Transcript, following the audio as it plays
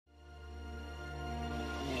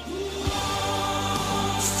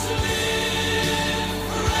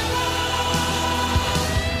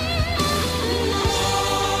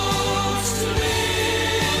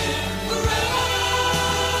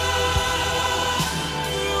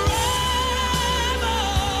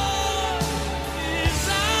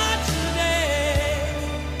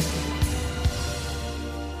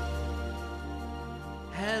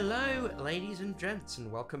and gents, and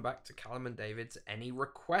welcome back to Callum and David's Any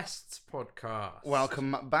Requests podcast.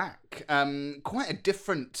 Welcome back. Quite a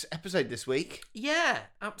different episode this week. Yeah,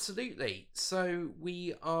 absolutely. So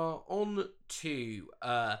we are on to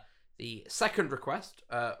the second request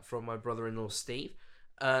from my brother-in-law Steve,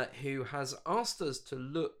 who has asked us to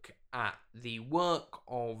look at the work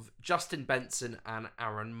of Justin Benson and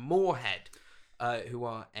Aaron Moorhead, who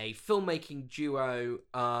are a filmmaking duo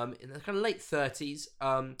in the kind of late 30s.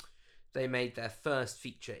 They made their first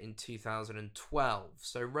feature in 2012,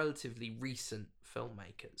 so relatively recent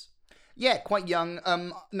filmmakers. Yeah, quite young.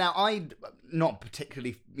 Now, I'm not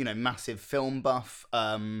particularly, massive film buff,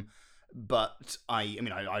 but I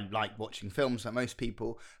like watching films like most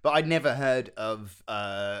people, but I'd never heard of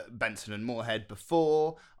Benson and Moorhead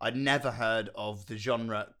before. I'd never heard of the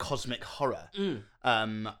genre cosmic horror,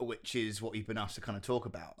 which is what you've been asked to kind of talk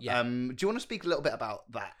about. Yeah. Do you want to speak a little bit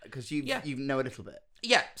about that? Because you know a little bit.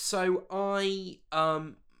 Yeah, so I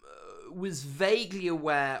was vaguely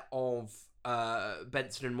aware of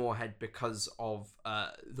Benson and Moorhead because of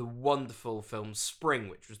the wonderful film Spring,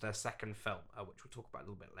 which was their second film, which we'll talk about a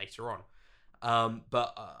little bit later on.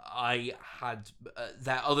 But I had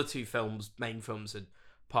their other two films, main films, had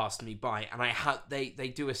passed me by, and I had they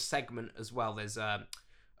do a segment as well. There's a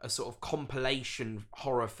sort of compilation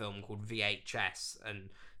horror film called VHS, and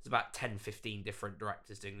it's about 10-15 different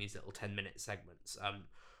directors doing these little 10-minute segments.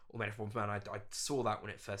 All Made for One Man. I saw that when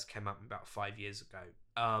it first came out about 5 years ago.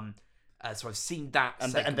 So I've seen that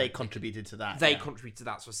segment. And they contributed to that. They contributed to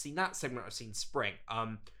that. So I've seen that segment. I've seen Spring.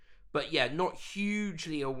 But yeah, not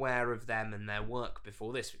hugely aware of them and their work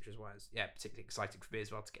before this, which is why I was particularly excited for me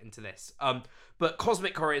as well to get into this. But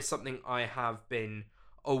cosmic horror is something I have been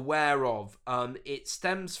aware of. It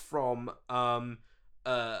stems from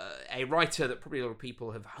a writer that probably a lot of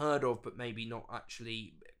people have heard of, but maybe not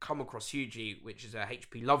actually come across hugely, which is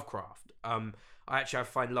H.P. Lovecraft. I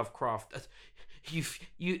find Lovecraft. You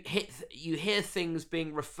hear things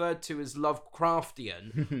being referred to as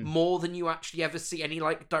Lovecraftian more than you actually ever see any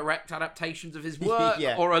like direct adaptations of his work,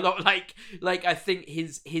 or a lot like I think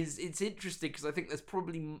his it's interesting because I think there's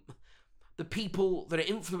probably the people that are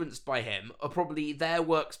influenced by him are probably their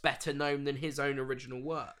works better known than his own original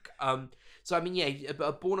work. So I mean,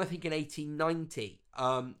 born I think in 1890,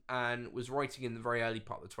 and was writing in the very early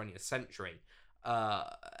part of the 20th century.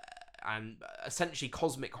 And essentially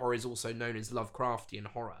cosmic horror is also known as Lovecraftian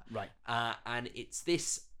horror. Right. And it's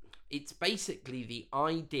basically the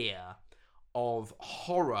idea of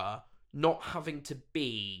horror not having to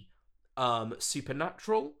be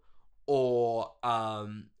supernatural or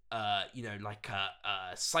like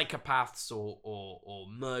psychopaths or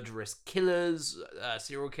murderous killers,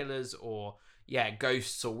 serial killers, or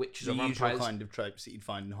ghosts or witches or vampires. The usual kind of tropes that you'd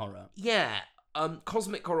find in horror. Yeah.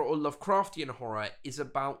 Cosmic horror or Lovecraftian horror is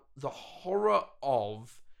about the horror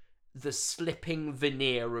of the slipping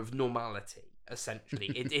veneer of normality, essentially.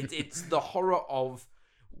 It's the horror of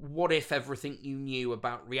what if everything you knew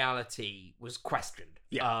about reality was questioned.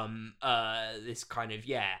 Yeah. This kind of,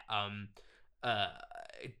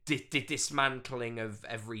 dismantling of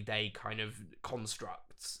everyday kind of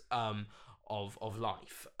constructs of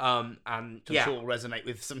life. And I'm sure will resonate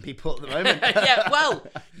with some people at the moment.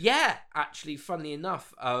 Actually, funnily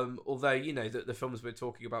enough, although the films we're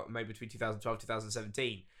talking about were made between 2012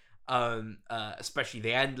 2017, especially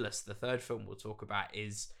The Endless, the third film we'll talk about,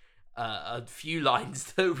 is a few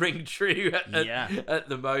lines that ring true at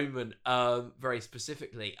the moment, very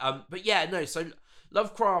specifically. So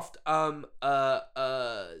Lovecraft, Cthulhu,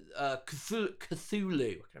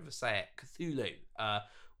 I can never say it, Cthulhu,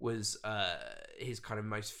 was his kind of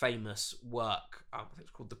most famous work. I think it's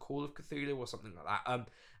called The Call of Cthulhu or something like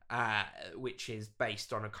that, which is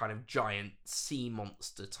based on a kind of giant sea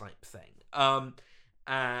monster type thing.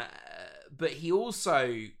 But he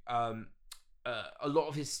also, a lot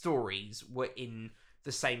of his stories were in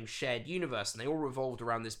the same shared universe, and they all revolved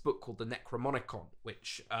around this book called the Necromonicon,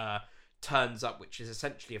 which turns up, which is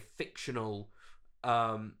essentially a fictional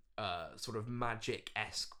sort of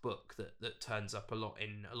magic-esque book that turns up a lot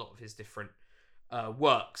in a lot of his different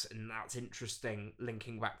works. And that's interesting,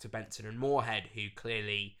 linking back to Benson and Moorhead, who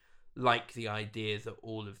clearly like the idea that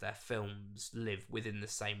all of their films live within the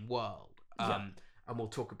same world. And we'll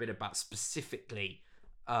talk a bit about specifically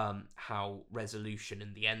how Resolution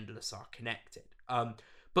and The Endless are connected.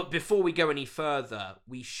 But before we go any further,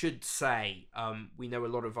 we should say we know a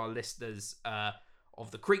lot of our listeners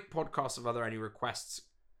of the Creek podcast, of other Any Requests,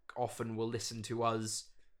 often will listen to us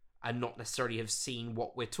and not necessarily have seen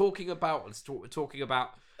what we're talking about. Let's talk what we're talking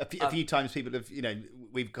about. A few times people have,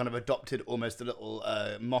 we've kind of adopted almost a little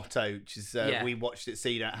motto, which is we watched it so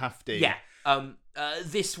you don't have to. Yeah.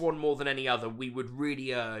 This one more than any other, we would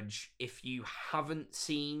really urge, if you haven't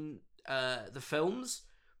seen the films,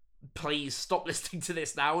 please stop listening to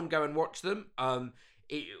this now and go and watch them.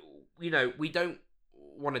 We don't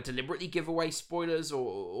want to deliberately give away spoilers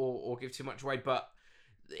or give too much away, but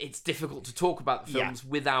it's difficult to talk about the films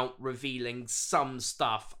without revealing some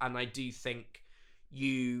stuff, and I do think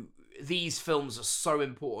these films are so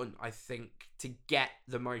important, I think, to get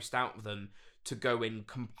the most out of them, to go in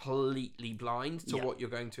completely blind to what you're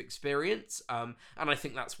going to experience. And I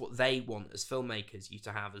think that's what they want as filmmakers, you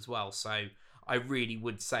to have as well. So I really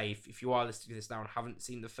would say, if you are listening to this now and haven't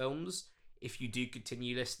seen the films, if you do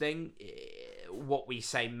continue listening, what we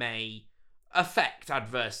say may affect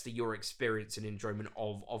adversely your experience and enjoyment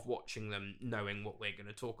of watching them, knowing what we're going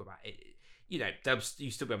to talk about.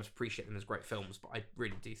 You still be able to appreciate them as great films, but I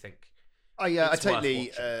really do think I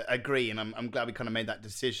totally agree, and I'm glad we kind of made that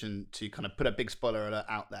decision to kind of put a big spoiler alert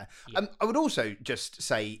out there. Yeah. I would also just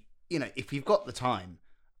say, if you've got the time,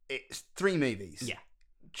 it's 3 movies. Yeah.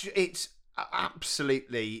 It's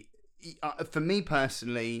absolutely, for me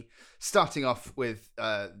personally, starting off with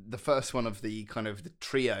the first one of the kind of the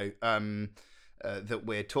trio that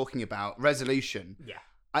we're talking about, Resolution. Yeah.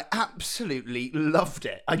 I absolutely loved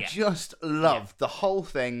it. I just loved the whole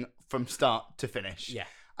thing from start to finish. Yeah.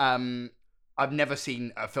 I've never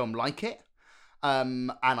seen a film like it.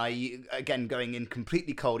 And I, again, going in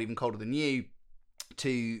completely cold, even colder than you,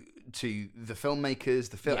 to the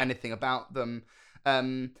filmmakers, anything about them.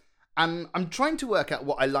 And I'm trying to work out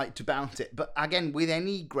what I liked about it. But again, with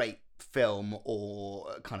any great film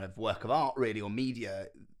or kind of work of art, really, or media,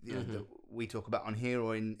 that we talk about on here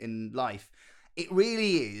or in life, it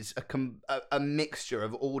really is a mixture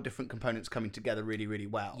of all different components coming together really, really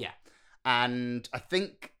well. Yeah. And I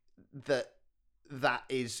think that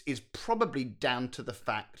is probably down to the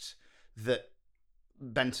fact that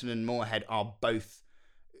Benson and Moorhead are both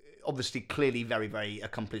obviously clearly very, very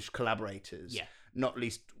accomplished collaborators. Yeah. Not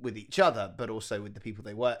least with each other, but also with the people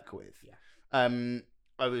they work with. Yeah.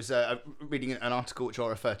 I was reading an article which I'll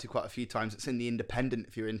refer to quite a few times. It's in The Independent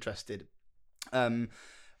if you're interested.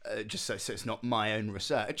 Just so it's not my own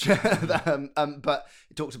research, but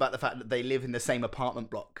it talks about the fact that they live in the same apartment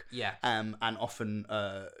block, and often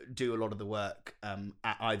do a lot of the work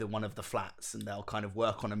at either one of the flats, and they'll kind of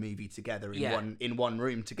work on a movie together in one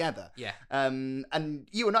room together. And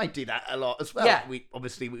you and I do that a lot as well. We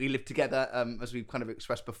live together, as we've kind of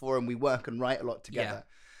expressed before, and we work and write a lot together.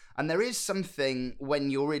 And there is something when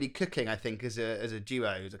you're really cooking, I think, as a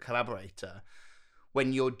duo, as a collaborator,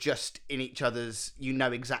 when you're just in each other's,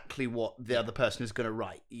 exactly what the other person is going to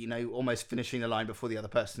write, almost finishing the line before the other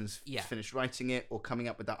person's finished writing it or coming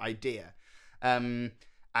up with that idea. And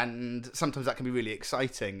sometimes that can be really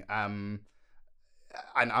exciting. And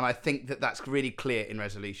I think that's really clear in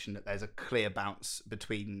Resolution, that there's a clear bounce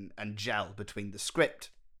and gel between the script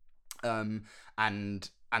and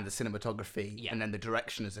the cinematography, and then the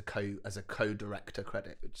direction as a co-director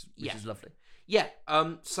credit, which is lovely. Yeah.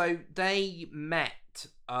 So they met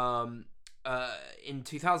in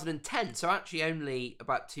 2010. So actually, only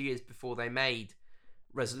about 2 years before they made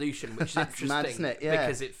Resolution, which is interesting, mad, isn't it? Yeah.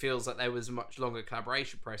 Because it feels like there was a much longer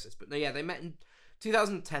collaboration process. But no, they met in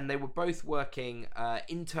 2010. They were both working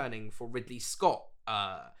interning for Ridley Scott.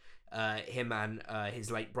 Him and his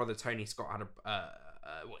late brother Tony Scott had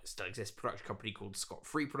what still exists, production company called Scott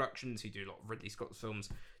Free Productions, who do a lot of Ridley Scott's films,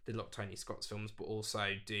 did a lot of Tony Scott's films, but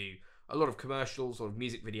also do a lot of commercials, a lot of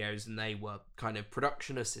music videos, and they were kind of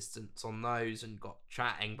production assistants on those and got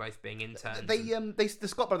chatting, both being interns. The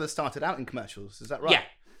Scott brothers started out in commercials, is that right?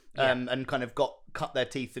 Yeah. And kind of cut their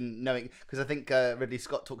teeth in knowing, because I think Ridley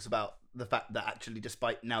Scott talks about the fact that actually,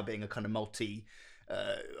 despite now being a kind of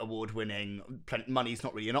award-winning, money's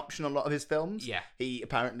not really an option on a lot of his films. Yeah.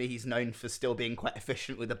 He's known for still being quite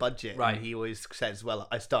efficient with the budget. Right. And he always says, well,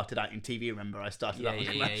 I started out in TV, remember? I started out in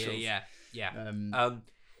commercials. Yeah.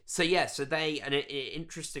 So they, and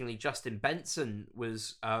interestingly, Justin Benson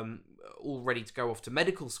was all ready to go off to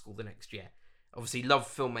medical school the next year. Obviously, loved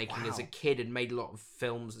filmmaking as a kid and made a lot of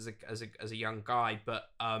films as a young guy, but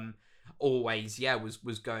always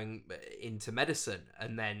was going into medicine,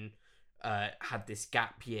 and then had this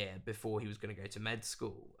gap year before he was going to go to med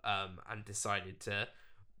school, and decided to,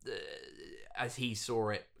 as he saw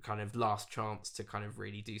it, kind of last chance to kind of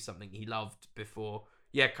really do something he loved before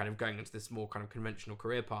kind of going into this more kind of conventional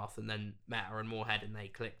career path, and then met her and Moorhead, and they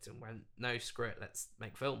clicked and went, no, screw it, let's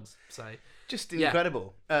make films. So just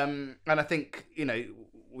incredible. And I think,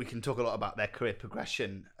 we can talk a lot about their career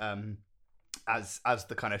progression as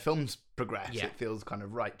the kind of films progress. It feels kind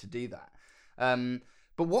of right to do that.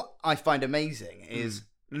 But what I find amazing is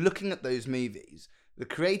looking at those movies, the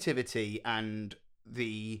creativity and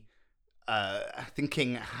the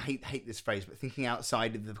thinking. I hate this phrase, but thinking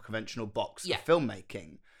outside of the conventional box Yeah. of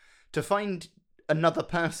filmmaking, to find another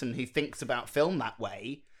person who thinks about film that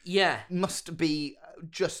way Yeah. must be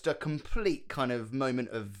just a complete kind of moment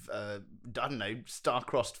of I don't know,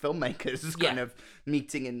 star-crossed filmmakers kind of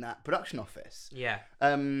meeting in that production office. Yeah.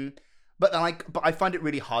 But I find it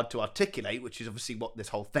really hard to articulate, which is obviously what this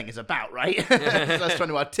whole thing is about, right? So I was trying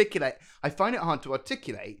to articulate. I find it hard to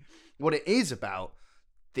articulate what it is about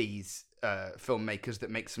these filmmakers that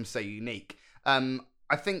makes them so unique.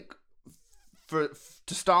 I think to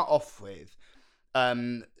start off with,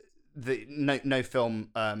 the no film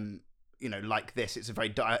like this, it's a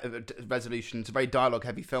very Resolution, it's a very dialogue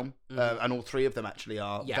heavy film, and all three of them actually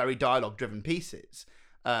are very dialogue driven pieces,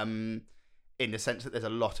 in the sense that there's a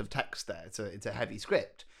lot of text there. It's a heavy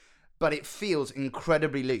script, but it feels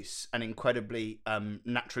incredibly loose and incredibly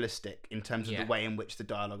naturalistic in terms of the way in which the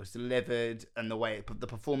dialogue is delivered, and the way the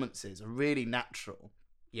performances are really natural,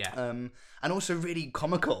 and also really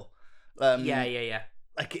comical.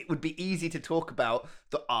 Like, it would be easy to talk about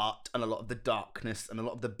the art and a lot of the darkness and a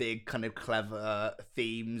lot of the big kind of clever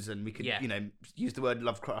themes, and we could, use the word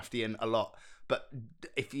Lovecraftian a lot. But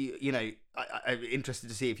if I'm interested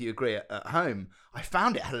to see if you agree at home. I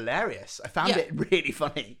found it hilarious. I found it really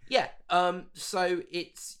funny. Yeah. So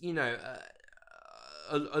it's,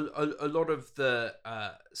 a lot of the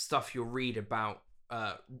stuff you'll read about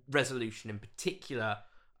Resolution in particular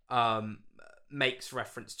makes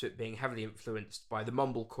reference to it being heavily influenced by the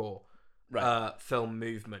Mumblecore film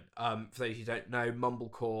movement. For those who don't know,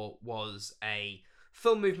 Mumblecore was a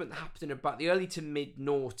film movement that happened in about the early to mid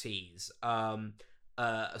noughties.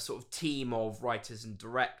 A sort of team of writers and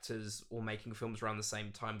directors all making films around the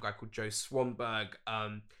same time. A guy called Joe Swanberg.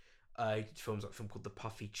 He did films like a film called The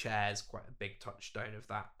Puffy Chairs, quite a big touchstone of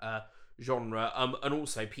that genre. And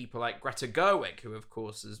also people like Greta Gerwig, who of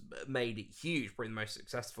course has made it huge, probably the most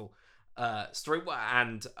successful story.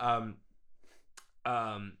 And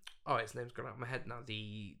his name's gone out of my head now.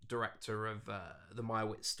 The director of the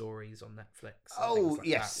Meyerowitz stories on Netflix. Oh, like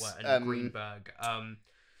yes. That, and Greenberg.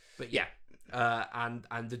 But yeah.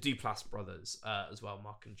 And the Duplass brothers as well,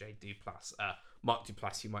 Mark and Jay Duplass. Mark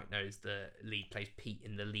Duplass, you might know, is the lead, plays Pete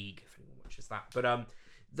in The League, if anyone watches that. But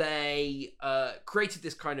they created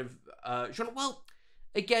this kind of genre. Well,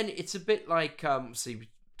 again, it's a bit like so we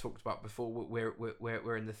talked about before.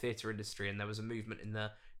 We're in the theatre industry, and there was a movement in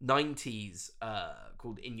the 90s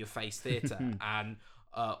called In Your Face Theatre, and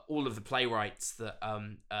all of the playwrights that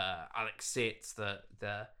Alex Sitz,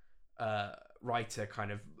 the writer,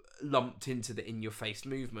 kind of lumped into the In Your Face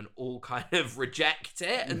movement, all kind of reject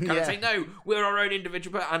it and kind of say, no, we're our own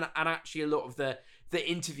individual. And actually a lot of the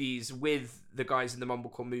interviews with the guys in the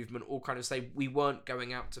Mumblecore movement all kind of say, we weren't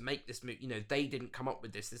going out to make this movie. They didn't come up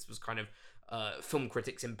with this. This was kind of film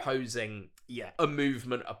critics imposing a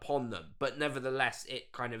movement upon them. But nevertheless,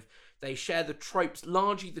 it kind of, they share the tropes.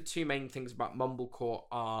 Largely the two main things about Mumblecore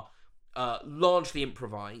are largely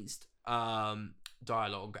improvised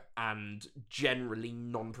dialogue and generally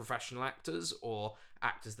non-professional actors, or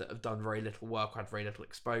actors that have done very little work or had very little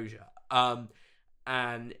exposure.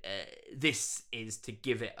 And this is to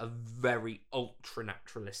give it a very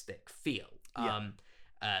ultra-naturalistic feel.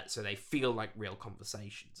 So they feel like real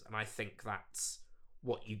conversations. And I think that's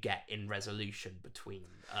what you get in Resolution between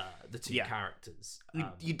the two characters.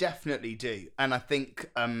 You definitely do. And I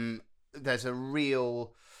think there's a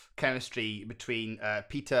real chemistry between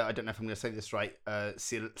Peter, I don't know if I'm going to say this right,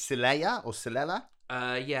 Cilella or Cilela?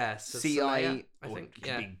 So C-I, I think,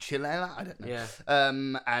 Cilela? I don't know. Yeah.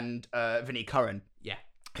 And Vinnie Curran. Yeah.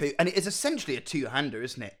 And it is essentially a two-hander,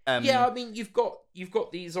 isn't it? I mean, you've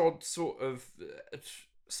got these odd sort of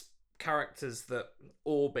characters that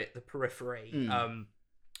orbit the periphery.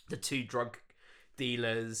 The two drug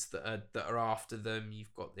dealers that are after them.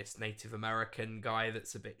 You've got this Native American guy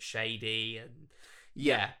that's a bit shady, and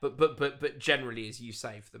but generally, as you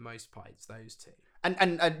say, for the most part, it's those two.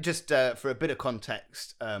 And just for a bit of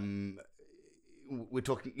context, we're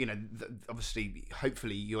talking, obviously,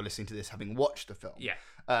 hopefully you're listening to this having watched the film. Yeah.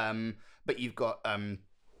 But you've got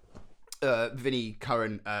Vinnie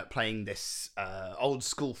Curran playing this old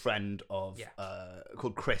school friend of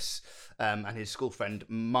called Chris, and his school friend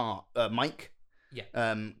Mike.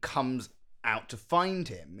 Yeah. Comes out to find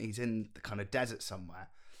him. He's in the kind of desert somewhere,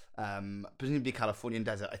 presumably Californian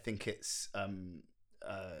desert. I think it's a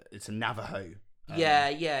Navajo.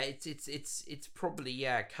 It's probably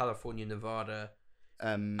California, Nevada,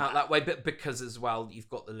 out that way. But because as well, you've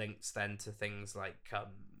got the links then to things like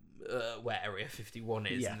where Area 51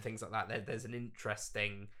 is and things like that. There's an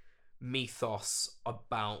interesting mythos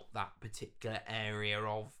about that particular area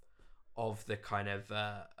of the kind of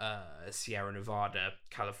Sierra Nevada,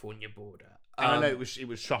 California border. And I know it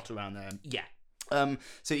was shot around there. Yeah.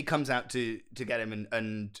 So he comes out to get him,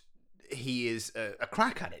 and he is a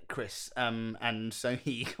crack addict, Chris. And so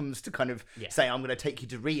he comes to kind of say, I'm going to take you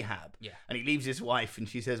to rehab. Yeah. And he leaves his wife, and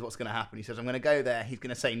she says, what's going to happen? He says, I'm going to go there. He's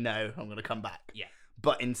going to say no. I'm going to come back. Yeah.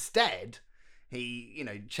 But instead, he,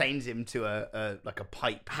 chains him to a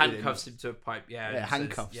pipe. Handcuffs him to a pipe. Yeah. Yeah,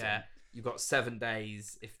 handcuffs him. You've got 7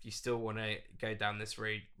 days. If you still want to go down this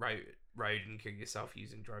road and kill yourself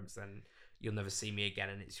using drugs, then you'll never see me again,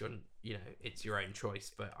 and it's your own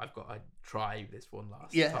choice. But I've got to try this one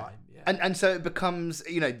last time. Yeah. And so it becomes,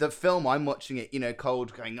 the film, I'm watching it,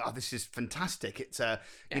 cold, going, oh, this is fantastic. It's a,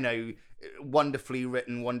 wonderfully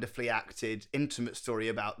written, wonderfully acted, intimate story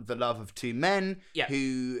about the love of two men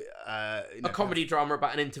who... a comedy drama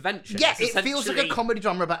about an intervention. Yeah, it feels like a comedy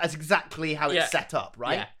drama about that's exactly how it's set up,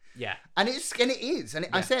 right? Yeah. Yeah, and it is, and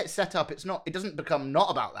I say it's set up. It's not. It doesn't become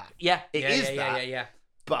not about that. Yeah, it is that. Yeah.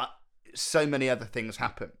 But so many other things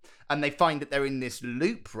happen, and they find that they're in this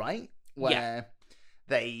loop, right? Where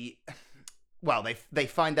they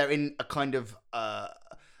find they're in a kind of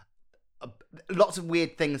lots of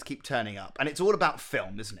weird things keep turning up, and it's all about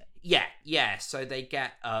film, isn't it? Yeah. So they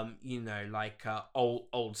get old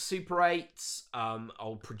Super 8s,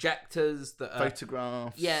 old projectors that are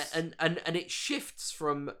photographs. Yeah, and it shifts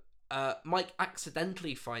from Mike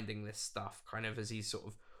accidentally finding this stuff kind of as he's sort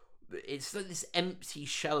of, it's like this empty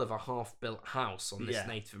shell of a half-built house on this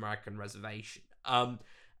Native American reservation.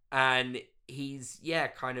 And he's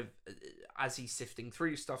kind of as he's sifting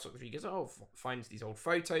through stuff, sort of he goes, finds these old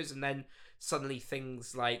photos, and then suddenly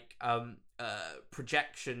things like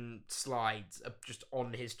projection slides are just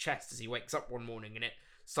on his chest as he wakes up one morning, and it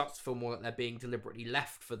starts to feel more like they're being deliberately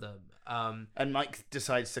left for them. And Mike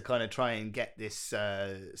decides to kind of try and get this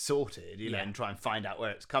sorted, and try and find out where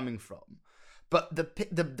it's coming from. But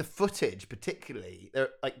the footage, particularly,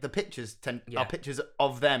 the pictures are pictures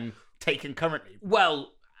of them taken currently.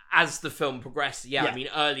 Well, as the film progresses, I mean,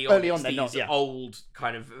 early on these old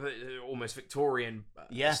kind of almost Victorian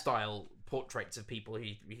style portraits of people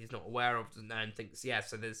he's not aware of and thinks,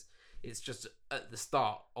 so it's just at the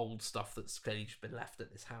start old stuff that's clearly just been left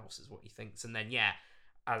at this house is what he thinks. And then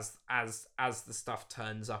as the stuff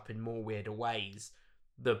turns up in more weirder ways,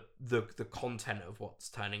 the content of what's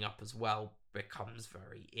turning up as well becomes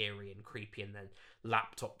very eerie and creepy, and then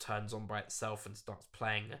laptop turns on by itself and starts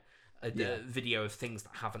playing a video of things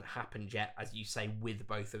that haven't happened yet, as you say, with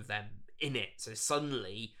both of them in it. So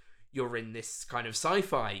suddenly you're in this kind of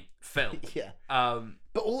sci-fi film.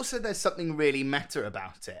 But also there's something really meta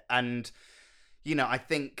about it. And, I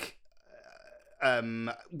think, I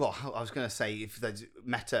was going to say, if there's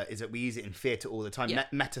meta, is that we use it in theatre all the time.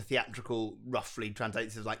 Meta theatrical roughly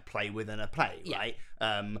translates as like play within a play, right?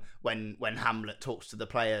 When Hamlet talks to the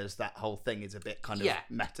players, that whole thing is a bit kind of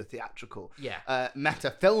meta theatrical.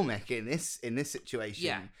 Meta filmic in this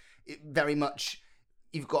situation. It very much,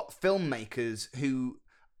 you've got filmmakers who,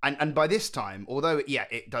 and by this time, although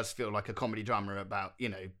it does feel like a comedy drama about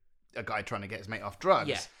a guy trying to get his mate off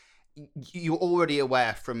drugs. You're already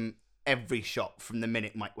aware from every shot, from the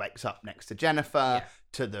minute Mike wakes up next to Jennifer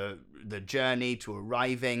to the journey to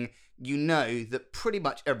arriving, that pretty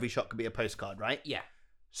much every shot could be a postcard, right?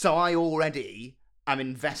 So I already am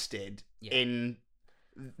invested in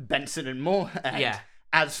Benson and Moorhead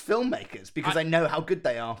as filmmakers, because I know how good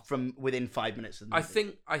they are from within 5 minutes of the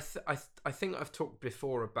movie. I think I've talked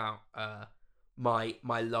before about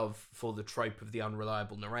my love for the trope of the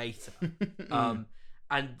unreliable narrator.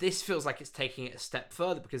 And this feels like it's taking it a step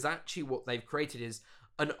further, because actually what they've created is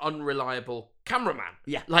an unreliable cameraman.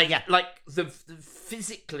 Like the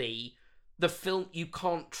physically, the film, you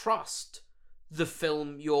can't trust the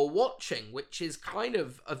film you're watching, which is kind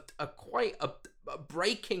of a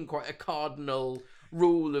breaking quite a cardinal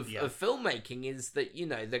rule of filmmaking, is that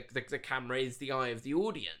the camera is the eye of the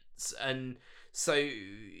audience, and so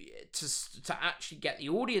to actually get the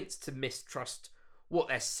audience to mistrust what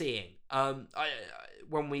they're seeing.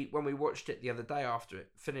 When we watched it the other day after it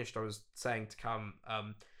finished, I was saying to Cam,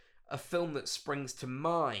 a film that springs to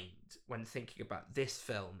mind when thinking about this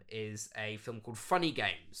film is a film called Funny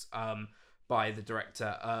Games, by the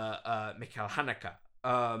director Michael Haneke,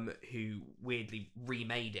 who weirdly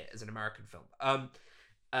remade it as an American film.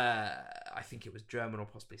 I think it was German or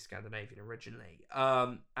possibly Scandinavian originally.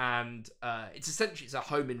 And it's a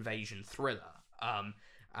home invasion thriller.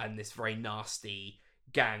 And this very nasty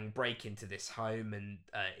gang break into this home, and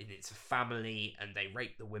it's a family, and they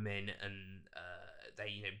rape the women, and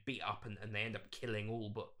they beat up, and they end up killing all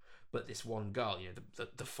but this one girl,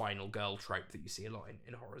 the final girl trope that you see a lot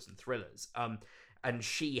in horrors and thrillers, and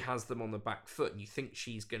she has them on the back foot, and you think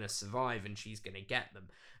she's gonna survive and she's gonna get them,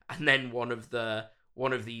 and then one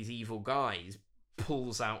of these evil guys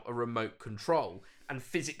pulls out a remote control and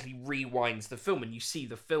physically rewinds the film, and you see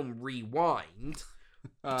the film rewind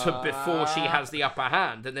to before she has the upper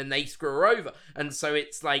hand, and then they screw her over. And so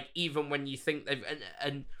it's like, even when you think they've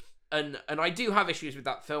and I do have issues with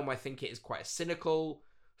that film. I think it is quite a cynical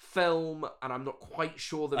film, and I'm not quite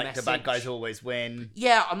sure the message. The bad guys always win.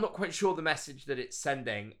 Yeah, I'm not quite sure the message that it's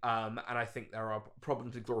sending. And I think there are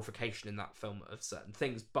problems with glorification in that film of certain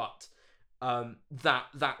things, but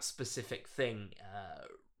that specific thing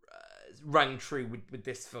rang true with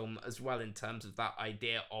this film as well, in terms of that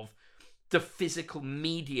idea of the physical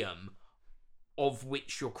medium of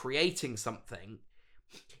which you're creating something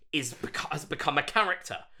has become a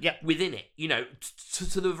character within it.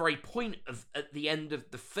 To the very point of, at the end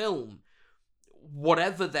of the film,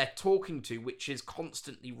 whatever they're talking to, which is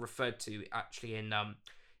constantly referred to actually in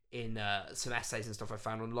some essays and stuff I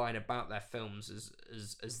found online about their films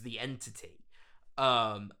as the entity,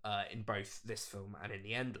 in both this film and in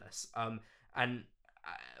The Endless.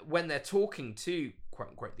 When they're talking to quote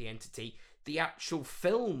unquote the entity, the actual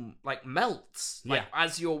film melts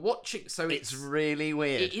as you're watching. So it's really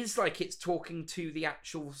weird. It is like it's talking to the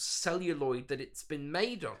actual celluloid that it's been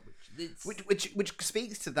made on, which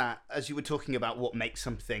speaks to that, as you were talking about what makes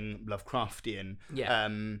something Lovecraftian,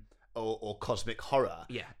 or cosmic horror.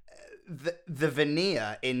 Yeah, the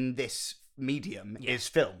veneer in this medium is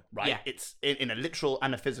film, right? Yeah. It's in a literal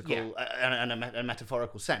and a physical and a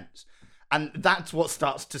metaphorical sense, and that's what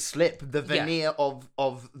starts to slip. The veneer of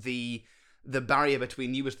the barrier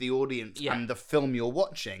between you as the audience and the film you're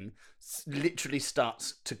watching literally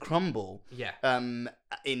starts to crumble.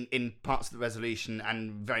 In parts of the resolution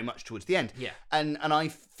and very much towards the end. And I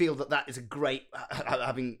feel that is a great,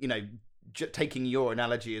 having taking your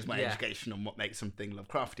analogy as my education on what makes something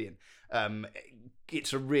Lovecraftian.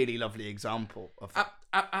 It's a really lovely example of that.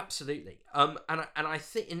 Absolutely. And I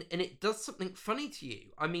think, and it does something funny to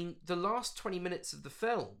you. I mean, the last 20 minutes of the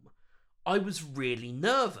film, I was really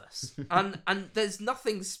nervous, and there's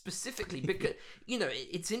nothing specifically, because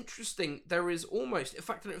it's interesting. There is almost, in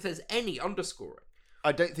fact, I don't know if there's any underscoring.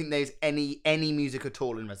 I don't think there's any music at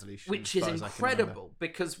all in Resolution, which is incredible,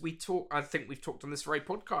 because I think we've talked on this very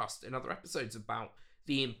podcast in other episodes about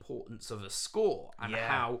the importance of a score and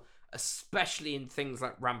how, especially in things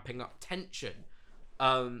like ramping up tension,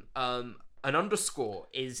 an underscore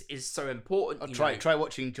is so important. Try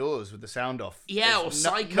watching Jaws with the sound off. Or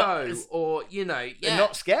Psycho, or they're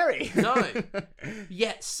not scary. No,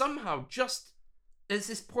 yet somehow just there's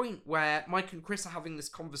this point where Mike and Chris are having this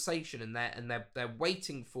conversation, and they're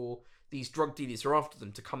waiting for these drug dealers who are after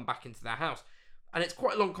them to come back into their house, and it's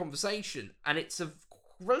quite a long conversation, and it's a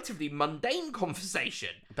relatively mundane conversation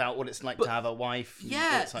about what it's like to have a wife,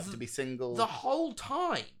 what it's like to be single. The whole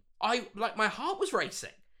time, my heart was racing.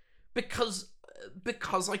 Because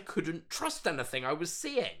I couldn't trust anything I was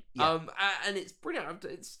seeing, and it's brilliant.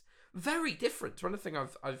 It's very different to anything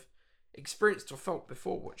I've experienced or felt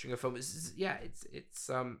before watching a film. It's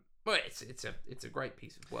a great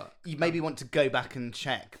piece of work. You maybe want to go back and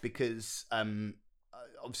check, because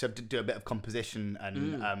obviously I did do a bit of composition,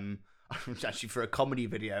 and actually for a comedy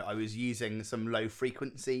video I was using some low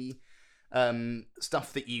frequency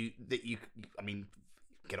stuff that you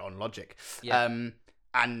get on Logic.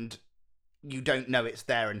 And you don't know it's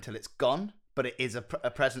there until it's gone, but it is a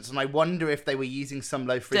presence. And I wonder if they were using some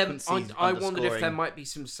low frequencies. I wondered if there might be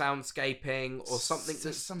some soundscaping or something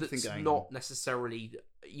that's not necessarily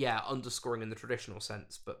underscoring in the traditional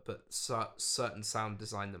sense, but certain sound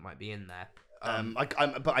design that might be in there.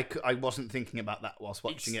 I wasn't thinking about that whilst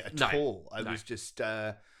watching it at all. I was just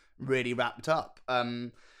really wrapped up.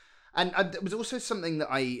 And there was also something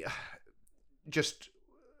that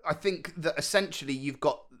I think that essentially you've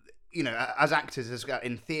got, as actors, as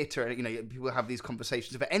in theatre, people have these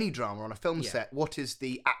conversations about any drama on a film set. What is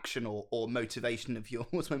the action or motivation of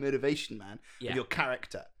what's my motivation, man? Of your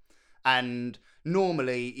character? And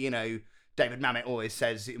normally, David Mamet always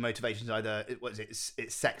says motivation is either, it's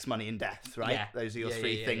sex, money, and death, right? Yeah. Those are your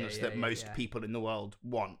three things that most people in the world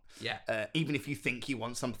want. Yeah. Even if you think you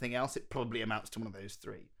want something else, it probably amounts to one of those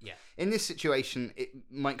three. Yeah. In this situation,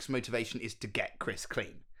 Mike's motivation is to get Chris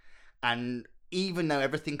clean. And even though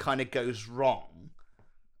everything kind of goes wrong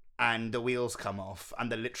and the wheels come off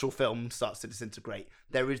and the literal film starts to disintegrate,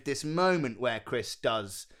 there is this moment where Chris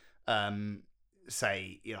does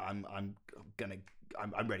say, I'm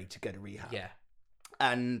ready to go to rehab. Yeah.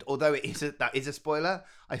 And although that is a spoiler,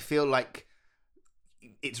 I feel like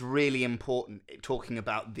it's really important talking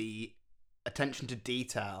about the attention to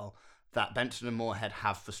detail that Benson and Moorhead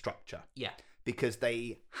have for structure. Yeah. Because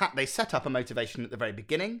they set up a motivation at the very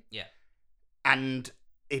beginning. Yeah. And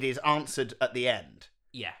it is answered at the end.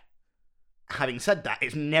 Yeah. Having said that,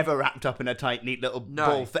 it's never wrapped up in a tight, neat little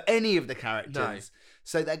ball for any of the characters. No.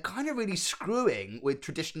 So they're kind of really screwing with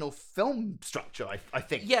traditional film structure, I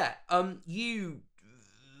think. Yeah. You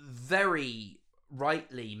very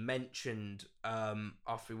rightly mentioned,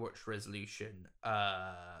 after we watched Resolution,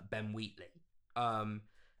 Ben Wheatley. And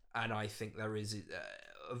I think there is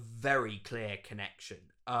a very clear connection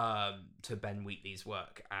to Ben Wheatley's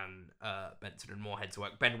work and Benson and Moorhead's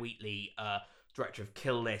work. Ben Wheatley, director of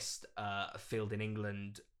Kill List, A Field in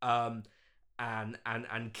England, and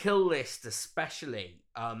Kill List especially,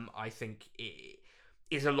 I think it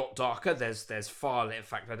is a lot darker. There's far, in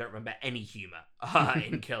fact, I don't remember any humour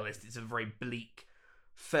in Kill List. It's a very bleak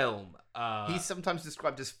film. He's sometimes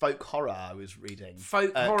described as folk horror, I was reading.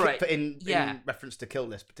 Folk horror. In reference to Kill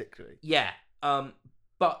List particularly. Yeah.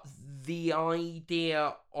 But the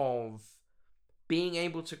idea of being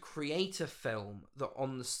able to create a film that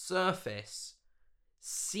on the surface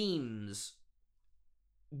seems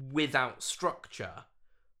without structure,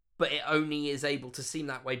 but it only is able to seem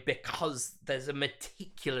that way because there's a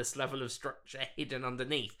meticulous level of structure hidden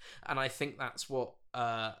underneath. And I think that's what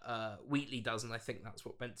Wheatley does, and I think that's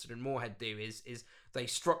what Benson and Moorhead do, is they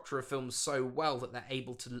structure a film so well that they're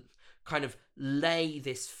able to kind of lay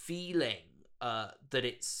this feeling that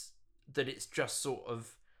it's just sort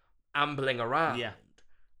of ambling around. Yeah.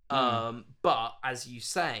 But as you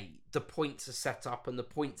say, the points are set up and the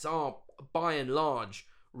points are by and large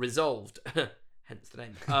resolved. Hence the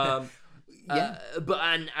name. But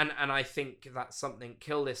I think that's something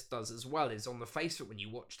Kill List does as well. Is on the face of it, when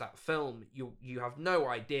you watch that film, you have no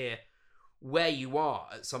idea where you are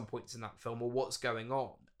at some points in that film or what's going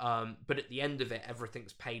on. But at the end of it,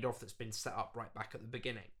 everything's paid off. That's been set up right back at the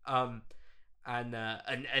beginning. And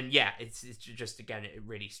yeah, it's just, again, it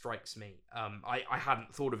really strikes me. I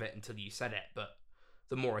hadn't thought of it until you said it, but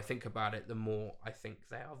the more I think about it, the more I think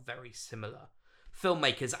they are very similar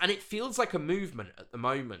filmmakers, and it feels like a movement at the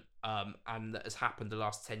moment, and that has happened the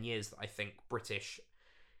last 10 years, that I think British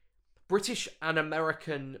and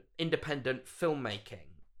American independent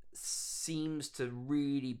filmmaking seems to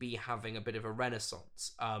really be having a bit of a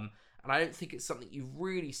renaissance, and I don't think it's something you've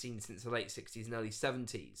really seen since the late 60s and early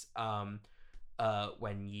 70s,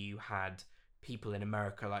 when you had people in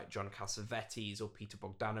America like John Cassavetes or Peter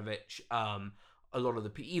Bogdanovich, a lot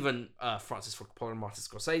of even Francis Ford Coppola and Martin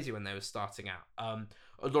Scorsese when they were starting out.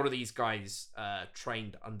 A lot of these guys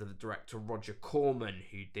trained under the director Roger Corman,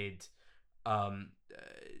 who did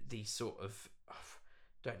these sort of,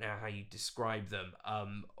 don't know how you describe them,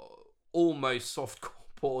 almost softcore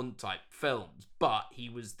porn type films, but he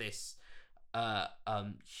was this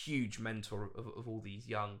huge mentor of all these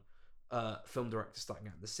young film directors starting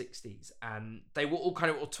out in the 60s, and they were all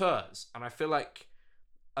kind of auteurs, and I feel like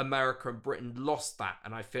America and Britain lost that,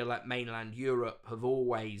 and I feel like mainland Europe have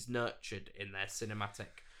always nurtured in their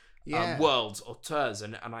cinematic worlds auteurs,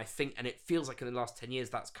 and I think, and it feels like in the last 10 years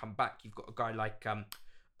that's come back. You've got a guy like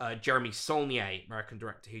Jeremy Saulnier, American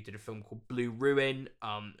director, who did a film called Blue Ruin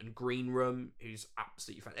and Green Room, who's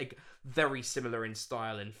absolutely fantastic, very similar in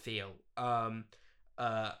style and feel, and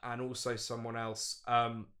also someone else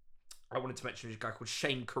I wanted to mention is a guy called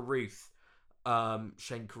Shane Carruth,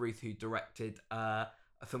 who directed a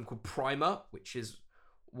film called Primer, which is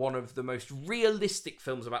one of the most realistic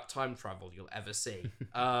films about time travel you'll ever see.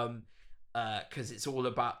 Because it's all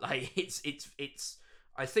about, like, it's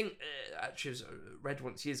I think, actually, I read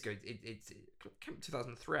once years ago, it came in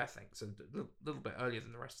 2003, I think, so a little bit earlier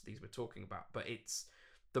than the rest of these we're talking about, but it's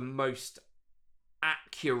the most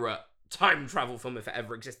accurate time travel film if it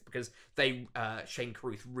ever existed, because Shane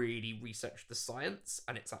Carruth really researched the science,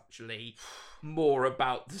 and it's actually more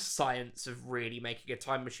about the science of really making a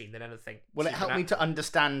time machine than anything. Well, it helped me to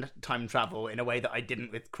understand time travel in a way that I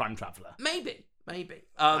didn't with Crime Traveller. Maybe.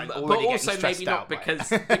 But also maybe not,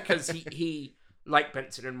 because he like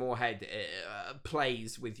Benson and Moorhead,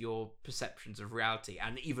 plays with your perceptions of reality,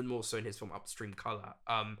 and even more so in his film Upstream Colour,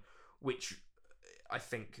 which I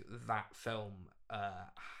think that film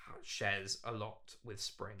shares a lot with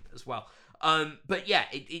Spring as well. But yeah,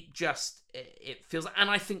 it feels, and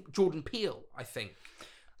I think Jordan Peele, I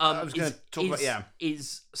was going to talk about,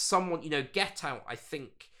 is someone, Get Out, I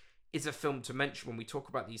think, is a film to mention when we talk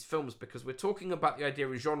about these films, because we're talking about the idea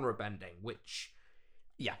of genre bending, which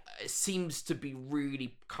seems to be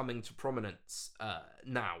really coming to prominence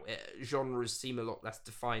now. Genres seem a lot less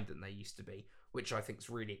defined than they used to be, which I think is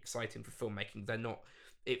really exciting for filmmaking. They're not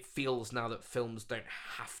it feels now that films don't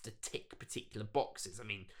have to tick particular boxes. I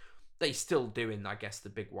mean, they still do in, I guess, the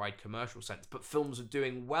big wide commercial sense, but films are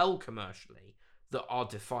doing well commercially that are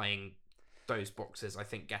defying those boxes. I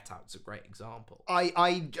think Get Out's a great example.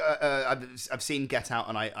 I've seen Get Out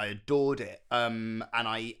and I adored it. And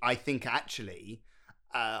I think actually,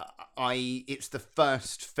 it's the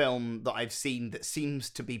first film that I've seen that seems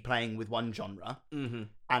to be playing with one genre,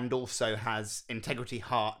 and also has integrity,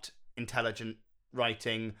 heart, intelligent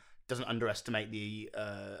writing, doesn't underestimate the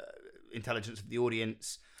intelligence of the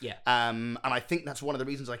audience. Yeah. And I think that's one of the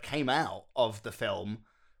reasons I came out of the film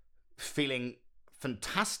feeling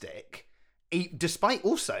fantastic, despite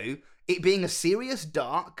also it being a serious,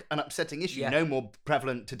 dark, and upsetting issue. No more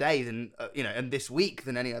prevalent today than and this week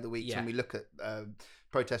than any other week when we look at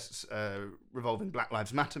protests revolving Black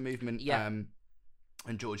Lives Matter movement and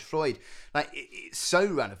George Floyd. Like it's so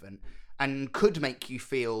relevant and could make you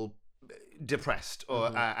feel depressed,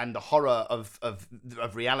 or and the horror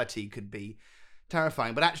of reality could be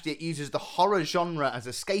terrifying. But actually, it uses the horror genre as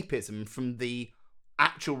escapism from the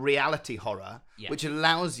actual reality horror, which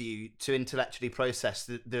allows you to intellectually process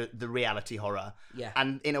the reality horror,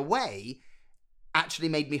 and in a way actually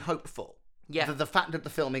made me hopeful. The fact that the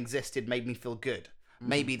film existed made me feel good.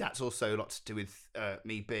 Maybe that's also a lot to do with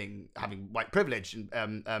me having white privilege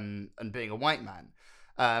and being a white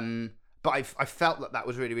man. But I felt that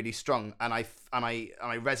was really, really strong, and I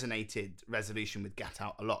resonated Resolution with Get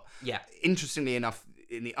Out a lot. Interestingly enough,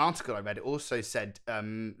 in the article I read, it also said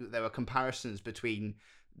there were comparisons between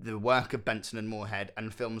the work of Benson and Moorhead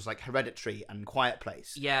and films like Hereditary and Quiet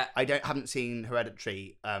Place. I haven't seen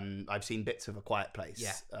Hereditary. I've seen bits of A Quiet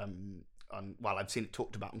Place. I've seen it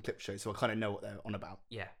talked about on clip shows, so I kind of know what they're on about.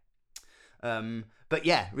 But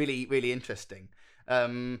yeah, really, really interesting.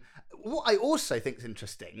 What I also think is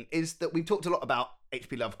interesting is that we've talked a lot about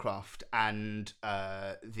H.P. Lovecraft and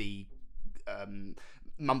the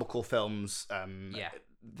mumblecore films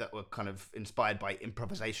that were kind of inspired by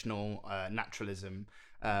improvisational naturalism,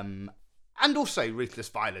 and also ruthless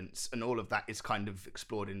violence, and all of that is kind of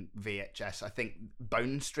explored in VHS. I think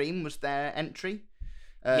Bone Stream was their entry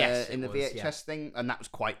in the VHS thing, and that was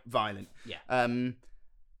quite violent.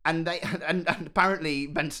 And they and apparently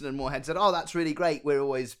Benson and Moorhead said, "Oh, that's really great. We're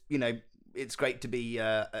always, it's great to be,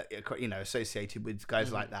 associated with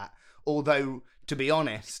guys like that." Although, to be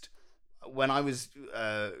honest, when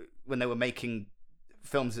they were making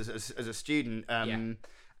films as a student, and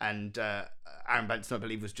Aaron Benson, I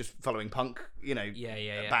believe, was just following punk,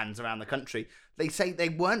 bands around the country. They say they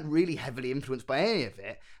weren't really heavily influenced by any of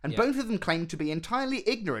it, and both of them claimed to be entirely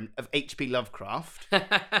ignorant of H.P. Lovecraft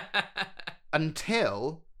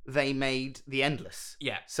until they made The Endless.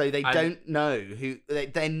 So they don't know who...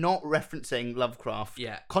 They're not referencing Lovecraft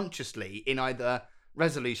consciously in either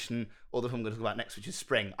Resolution or the film I'm going to talk about next, which is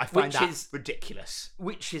Spring. I find that ridiculous.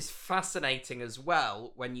 Which is fascinating as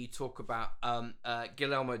well when you talk about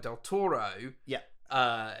Guillermo del Toro.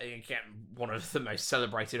 Again, one of the most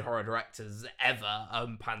celebrated horror directors ever.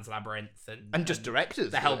 Pan's Labyrinth and just directors.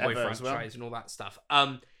 The Hellboy franchise and all that stuff.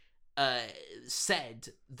 Said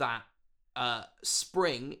that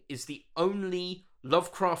Spring is the only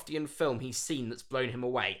Lovecraftian film he's seen that's blown him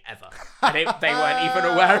away ever. And they weren't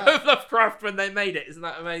even aware of Lovecraft when they made it. Isn't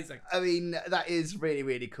that amazing? I mean, that is really,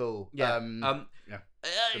 really cool. And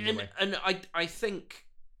I think,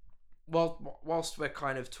 whilst we're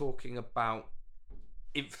kind of talking about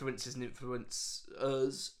influences and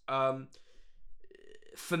influencers,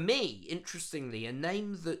 for me, interestingly, a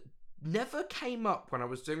name that never came up when I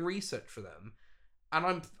was doing research for them,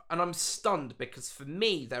 and I'm stunned, because for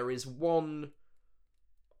me there is one,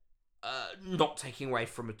 not taking away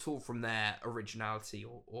at all from their originality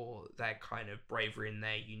or their kind of bravery and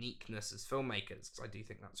their uniqueness as filmmakers, because I do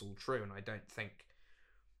think that's all true, and I don't think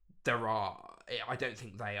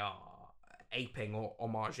they are aping or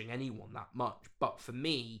homaging anyone that much. But for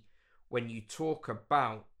me, when you talk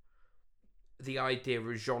about the idea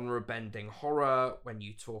of genre-bending horror, when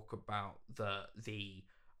you talk about the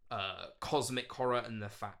cosmic horror and the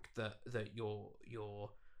fact that you're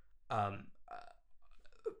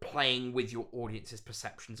playing with your audience's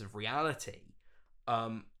perceptions of reality,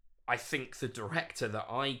 I think the director that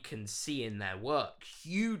I can see in their work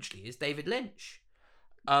hugely is David Lynch.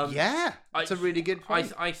 That's a really good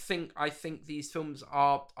point. I think these films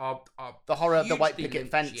are the horror of the white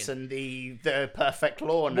picket fence and the perfect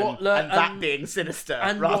lawn and that being sinister,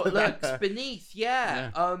 and what lurks beneath.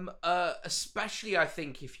 Especially I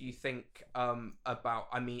think if you think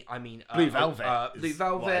about Blue Velvet. Blue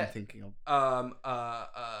Velvet. What I'm thinking of.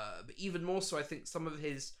 But even more so, I think some of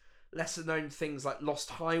his lesser known things like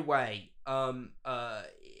Lost Highway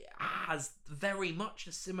has very much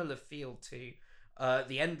a similar feel to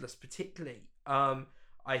The Endless, particularly. I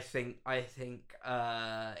think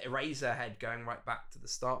Eraserhead, going right back to the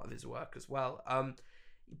start of his work as well.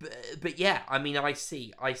 But yeah, I mean, I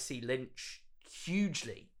see Lynch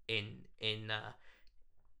hugely in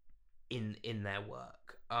their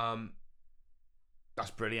work.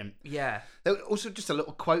 That's brilliant. Yeah. There was also just a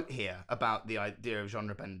little quote here about the idea of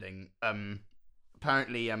genre bending.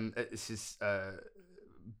 Apparently, this is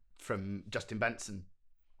from Justin Benson.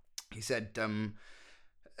 He said,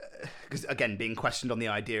 because again, being questioned on the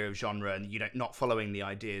idea of genre and not following the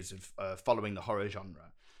ideas of following the horror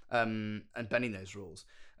genre and bending those rules.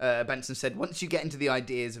 Benson said, once you get into the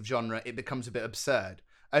ideas of genre, it becomes a bit absurd.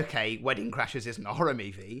 Okay, Wedding Crashers isn't a horror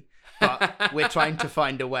movie, but we're trying to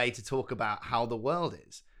find a way to talk about how the world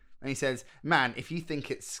is. And he says, man, if you think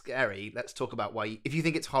it's scary, let's talk about why. If you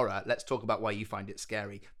think it's horror, let's talk about why you find it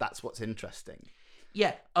scary. That's what's interesting.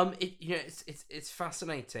 Yeah, it's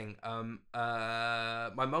fascinating. My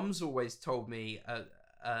mum's always told me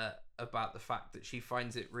about the fact that she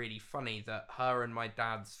finds it really funny that her and my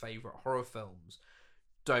dad's favourite horror films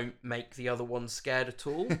don't make the other one scared at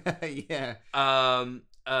all. Yeah.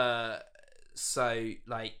 So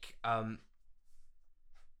like, my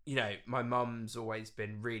mum's always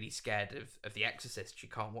been really scared of The Exorcist. She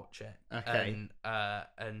can't watch it. Okay.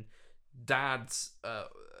 And Dad's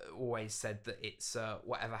always said that it's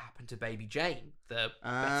Whatever Happened to Baby Jane, the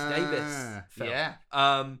Bette Davis film. Yeah.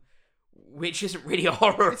 Which isn't really a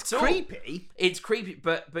horror It's at all. creepy. It's creepy,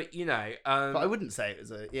 but But I wouldn't say it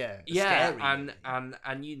was a yeah, scary and movie.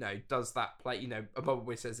 and does that play? Bob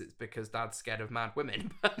always says it's because Dad's scared of mad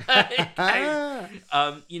women.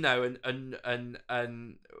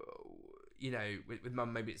 With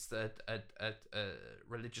Mum, maybe it's a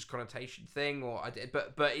religious connotation thing, but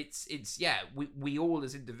it's we all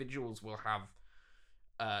as individuals will have.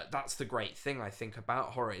 That's the great thing I think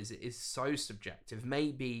about horror, is it is so subjective,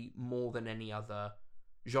 maybe more than any other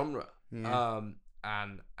genre. Yeah.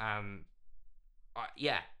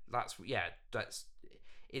 That's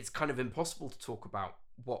it's kind of impossible to talk about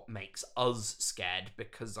what makes us scared,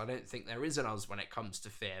 because I don't think there is an us when it comes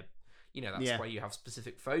to fear. That's why you have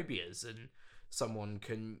specific phobias, and someone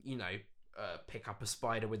can pick up a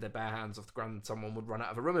spider with their bare hands off the ground, and someone would run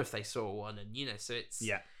out of a room if they saw one, and so it's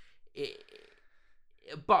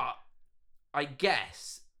But I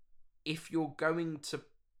guess if you're going to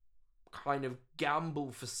kind of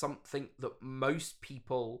gamble for something that most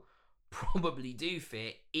people probably do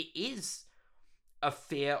fear, it is a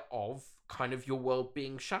fear of kind of your world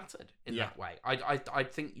being shattered in that way. I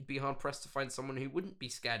think you'd be hard pressed to find someone who wouldn't be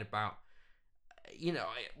scared about,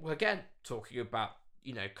 again, talking about,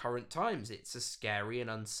 current times. It's a scary and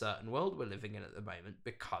uncertain world we're living in at the moment,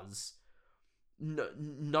 because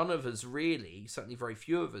none of us really, certainly very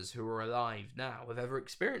few of us who are alive now, have ever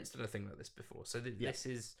experienced anything like this before. So this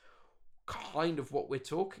is kind of what we're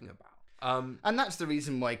talking about. And that's the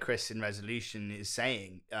reason why Chris in Resolution is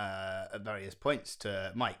saying at various points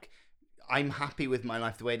to Mike, I'm happy with my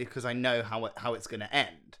life the way it is because I know how it's going to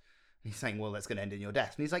end. And he's saying, well, that's going to end in your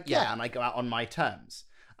death. And he's like, yeah, and I go out on my terms.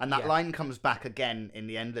 And that line comes back again in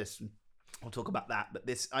The Endless. We'll talk about that, but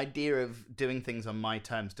this idea of doing things on my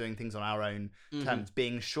terms, doing things on our own terms,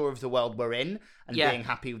 being sure of the world we're in, and being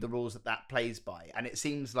happy with the rules that plays by. And it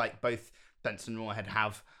seems like both Benson and Moorhead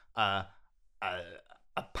have a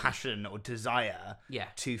passion or desire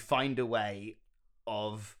to find a way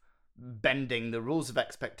of bending the rules of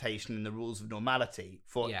expectation and the rules of normality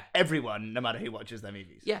for everyone, no matter who watches their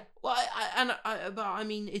movies. Yeah, well, but I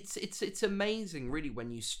mean, it's amazing, really, when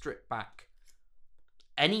you strip back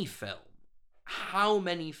any film, how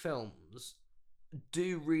many films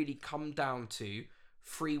do really come down to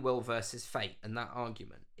free will versus fate, and that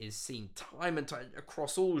argument is seen time and time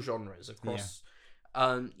across all genres, across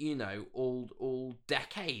all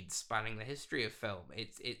decades spanning the history of film.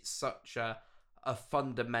 It's such a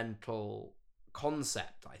fundamental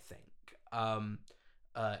concept, I think.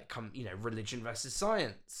 Religion versus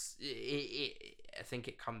science. I think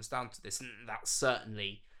it comes down to this, and that's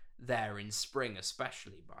certainly there in Spring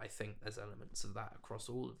especially, but I think there's elements of that across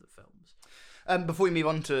all of the films. Before we move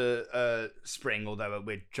on to Spring, although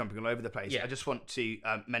we're jumping all over the place, I just want to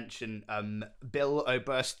mention Bill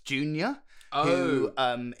Oberst Jr., who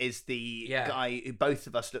is the guy who both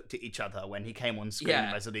of us looked at each other when he came on screen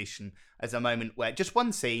in Resolution as a moment where just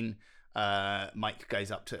one scene, Mike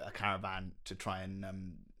goes up to a caravan to try and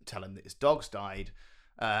tell him that his dog's died,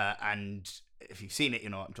 and if you've seen it,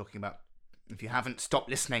 you know what I'm talking about. If you haven't, stop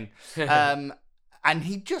listening. And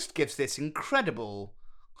he just gives this incredible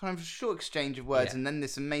kind of short exchange of words and then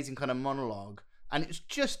this amazing kind of monologue and it's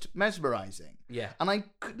just mesmerising. Yeah. And I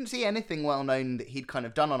couldn't see anything well known that he'd kind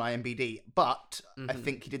of done on IMDb, but I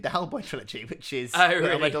think he did the Hellboy trilogy, which is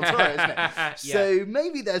really? Del Toro, isn't it? Yeah. So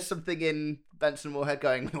maybe there's something in Benson Moorhead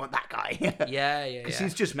going, we want that guy. Yeah. Because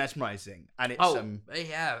he's just mesmerising, and it's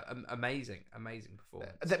amazing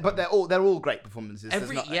performance. but they're all great performances.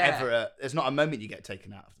 Every- There's not a moment you get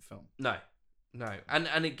taken out of the film. No,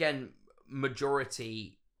 and again,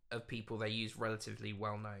 majority of people they use relatively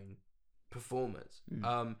well-known performers.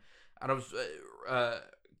 And I was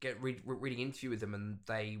reading an interview with them, and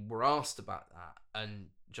they were asked about that, and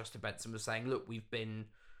Justin Benson was saying, "Look, we've been,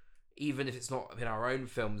 even if it's not in our own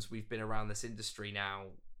films, we've been around this industry now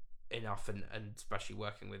enough, and especially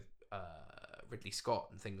working with Ridley Scott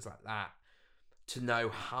and things like that, to know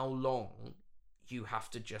how long you have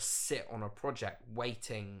to just sit on a project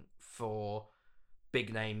waiting for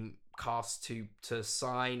big name casts to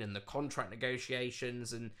sign and the contract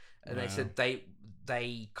negotiations, and they said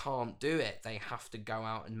they can't do it. They have to go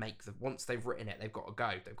out and make once they've written it, they've got to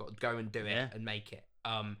go and do it and make it.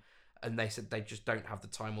 And they said they just don't have the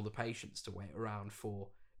time or the patience to wait around for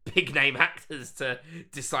big name actors to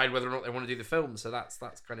decide whether or not they want to do the film. So that's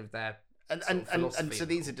kind of their and so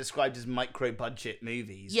these are described as micro budget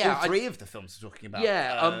movies. Yeah, all three of the films we're talking about.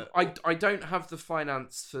 Yeah, I don't have the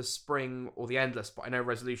finance for Spring or The Endless, but I know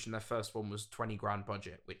Resolution, their first one, was 20 grand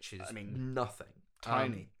budget, which is nothing.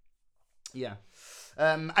 Tiny. Yeah.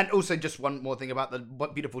 And also just one more thing about the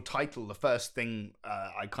beautiful title. The first thing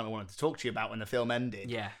I kind of wanted to talk to you about when the film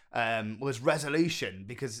ended was Resolution,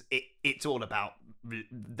 because it's all about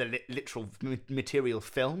the literal material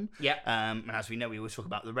film. Yeah. And as we know, we always talk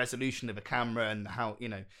about the resolution of a camera and how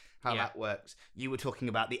that works. You were talking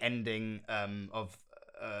about the ending of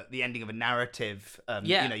a narrative.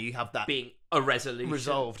 You have that being a resolution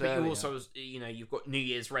resolved. But you also, you've got New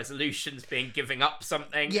Year's resolutions being giving up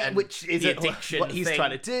something. Yeah, and which is the addiction what he's thing.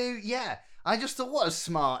 trying to do. Yeah, I just thought, what a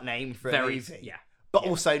smart name for a movie. Yeah, but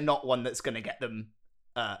also not one that's going to get them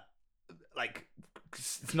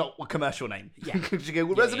it's not a commercial name. Yeah. Because you go,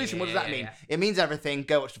 Resolution, what does that mean? Yeah. It means everything.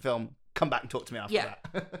 Go watch the film. Come back and talk to me after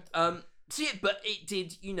that. So yeah, but it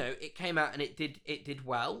did, it came out and it did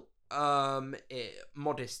well.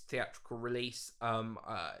 Modest theatrical release.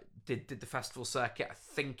 Did the festival circuit. I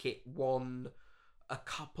think it won a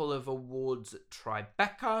couple of awards at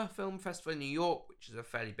Tribeca Film Festival in New York, which is a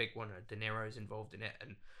fairly big one. De Niro's involved in it,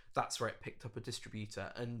 and that's where it picked up a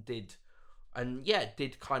distributor and did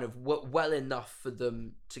kind of well enough for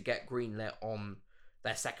them to get greenlit on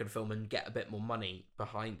their second film and get a bit more money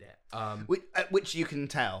behind it. Which you can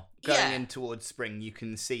tell going in towards Spring. You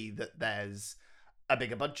can see that there's a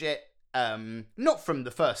bigger budget. Not from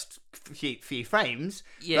the first few frames,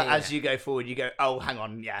 but as you go forward, you go, oh, hang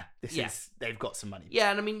on, they've got some money.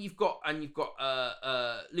 Yeah, and I mean, you've got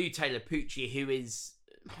Lou Taylor Pucci, who is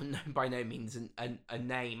by no means a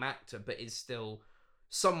name actor, but is still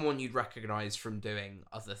someone you'd recognise from doing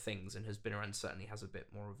other things and has been around, certainly has a bit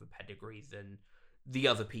more of a pedigree than the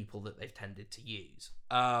other people that they've tended to use.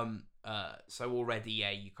 So already,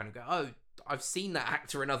 you kind of go, oh, I've seen that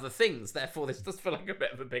actor in other things, therefore this does feel like a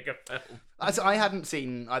bit of a bigger film. So I hadn't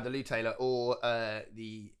seen either Lou Taylor or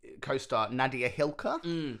the co-star Nadia Hilker,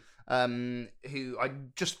 who I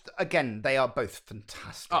just, again, they are both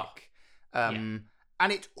fantastic.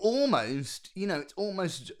 And it's almost,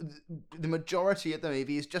 the majority of the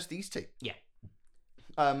movie is just these two. Yeah.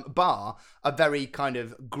 Bar a very kind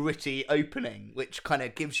of gritty opening, which kind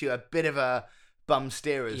of gives you a bit of a bum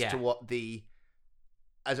steer as to what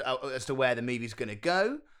as to where the movie's going to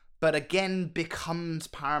go, but again becomes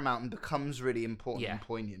paramount and becomes really important and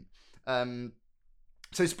poignant.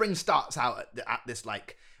 So Spring starts out at this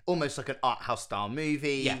almost like an art house style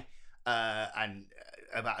movie, and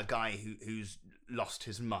about a guy who's lost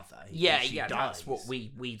his mother. Dies. That's what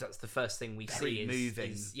that's the first thing we see.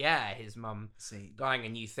 Moving. His mum dying,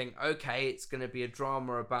 and you think, okay, it's going to be a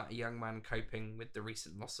drama about a young man coping with the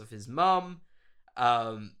recent loss of his mum.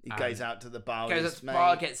 He goes out to the bar.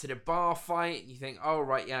 Gets in a bar fight, and you think, oh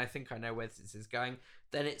right, I think I know where this is going.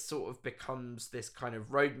 Then it sort of becomes this kind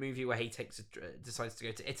of road movie where he decides to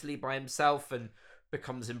go to Italy by himself and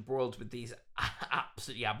becomes embroiled with these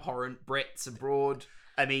absolutely abhorrent Brits abroad.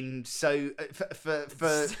 I mean, so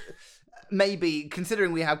for maybe,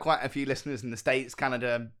 considering we have quite a few listeners in the States,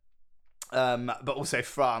 Canada, but also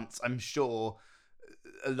France, I'm sure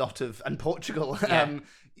a lot of, and Portugal.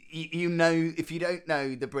 If you don't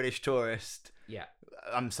know The British Tourist,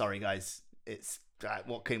 I'm sorry, guys. It's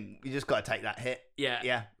you just got to take that hit.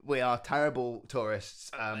 We are terrible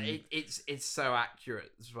tourists. It's so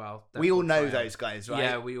accurate as well. We all know those guys, right?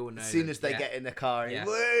 Yeah, we all know. As soon as they get in the car,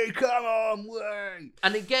 way, come on, way.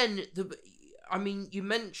 And again, I mean, you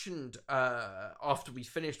mentioned after we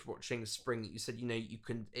finished watching Spring, you said you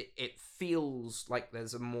can. It feels like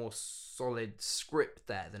there's a more solid script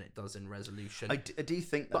there than it does in Resolution. I do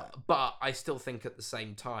think that, but I still think at the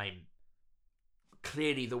same time,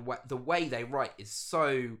 clearly the way they write is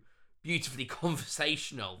so beautifully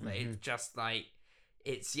conversational that it's just like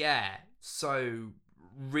it's so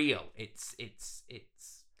real. It's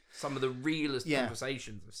some of the realest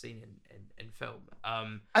conversations I've seen in film.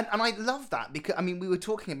 and I love that because I mean we were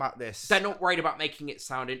talking about this. They're not worried about making it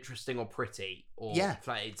sound interesting or pretty, or Yeah.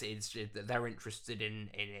 it's they're interested in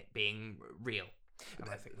it being real. And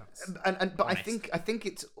I think that's but honest. I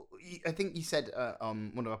think you said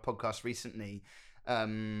on one of our podcasts recently,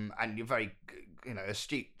 and you're very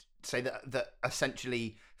astute to say that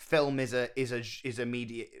essentially film is a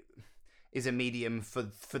medium for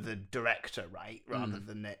the director, right? Rather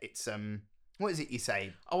than it's what is it you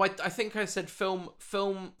say? Oh, I think I said film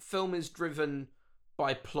is driven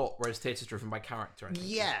by plot, whereas theatre's driven by character. I think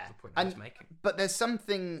is the point I was making. But there's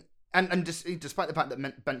something, and despite the fact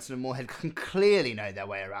that Benson and Moorhead can clearly know their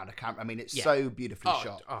way around a camera, I mean, it's so beautifully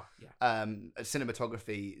shot. Oh, yeah.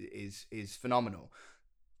 Cinematography is phenomenal.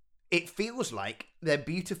 It feels like they're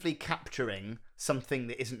beautifully capturing something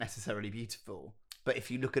that isn't necessarily beautiful, but if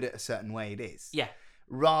you look at it a certain way, it is. Yeah.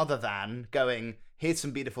 Rather than going, here's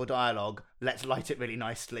some beautiful dialogue, let's light it really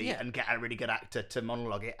nicely and get a really good actor to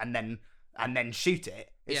monologue it and then shoot it.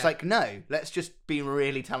 It's like, no, let's just be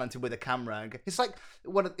really talented with a camera. It's like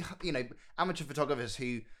amateur photographers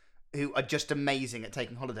who are just amazing at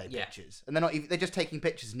taking holiday pictures, and they're just taking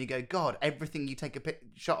pictures, and you go, God, everything you take a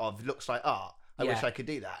shot of looks like art. I wish I could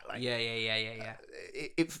do that. Like, yeah.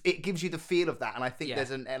 It gives you the feel of that, and I think there's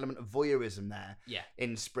an element of voyeurism there. Yeah.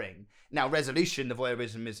 In Spring, now Resolution, the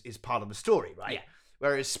voyeurism is part of the story, right? Yeah.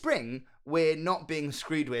 Whereas Spring, we're not being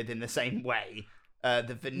screwed with in the same way.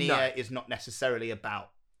 The veneer is not necessarily about.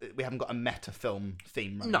 We haven't got a meta film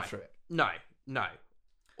theme running through it. No.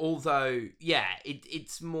 Although,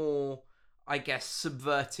 it's more, I guess,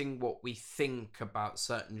 subverting what we think about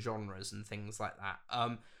certain genres and things like that.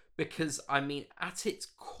 Because, I mean, at its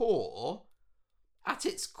core,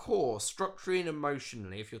 structurally and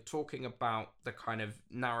emotionally, if you're talking about the kind of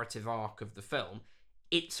narrative arc of the film,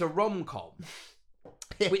 it's a rom-com.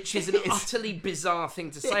 Which is an utterly bizarre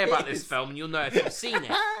thing to say about this film, and you'll know if you've seen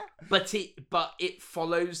it. But it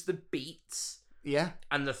follows the beats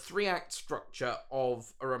and the 3-act structure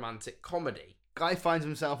of a romantic comedy. Guy finds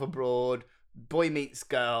himself abroad, boy meets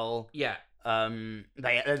girl. Yeah.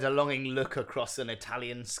 There's a longing look across an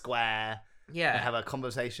Italian square. Yeah. They have a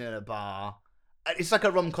conversation at a bar. It's like a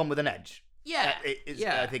rom-com with an edge. Yeah.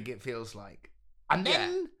 I think it feels like. And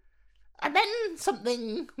then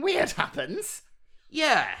something weird happens.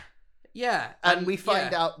 Yeah. And we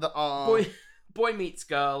find out that our boy meets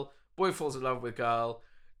girl, boy falls in love with girl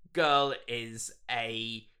is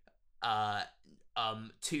a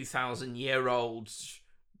 2,000-year-old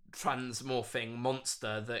transmorphing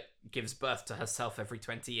monster that gives birth to herself every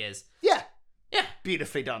 20 years. Yeah. Yeah.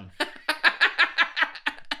 Beautifully done.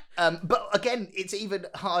 But again, it's even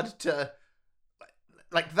hard to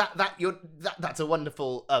like that that's a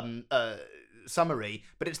wonderful summary,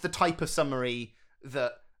 but it's the type of summary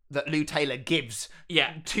that Lou Taylor gives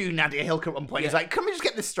to Nadia Hilke at one point. He's like, can we just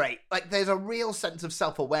get this straight? Like, there's a real sense of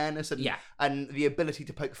self-awareness and the ability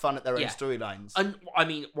to poke fun at their own storylines. And I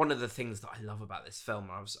mean, one of the things that I love about this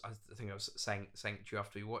film, I think I was saying to you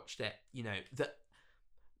after we watched it, that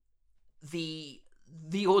the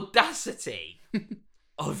audacity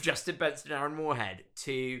of Justin Benson and Aaron Moorhead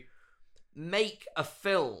to make a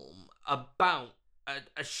film about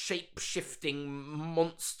a shape-shifting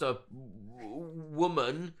monster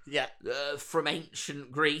woman from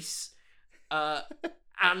ancient Greece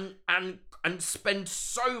and spend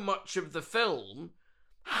so much of the film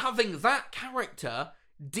having that character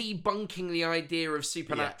debunking the idea of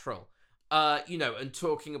supernatural and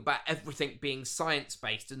talking about everything being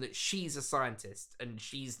science-based and that she's a scientist and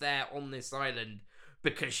she's there on this island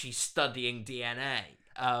because she's studying DNA.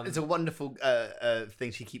 It's a wonderful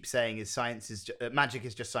thing she keeps saying is magic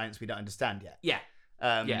is just science we don't understand yet. Yeah.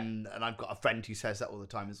 And I've got a friend who says that all the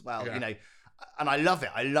time as well. And I love it.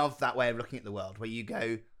 I love that way of looking at the world where you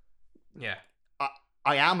go,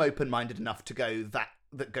 I am open-minded enough to go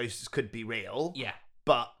that ghosts could be real. Yeah.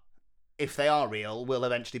 But if they are real, we'll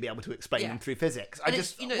eventually be able to explain them through physics. And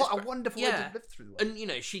what a wonderful way to live through the world.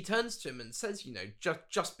 And she turns to him and says,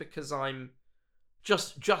 just because I'm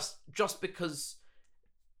just because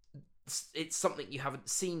it's something you haven't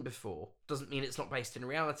seen before doesn't mean it's not based in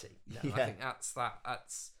reality. I think that's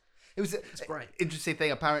It was It's great. interesting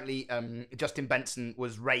thing. Apparently, Justin Benson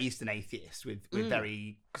was raised an atheist with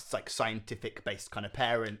very like scientific based kind of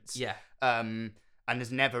parents. Yeah. And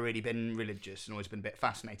has never really been religious and always been a bit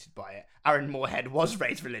fascinated by it. Aaron Moorhead was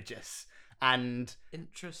raised religious, and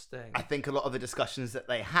Interesting. I think a lot of the discussions that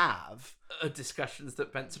they have Discussions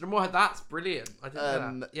that Benson and Moorhead. That's brilliant. I didn't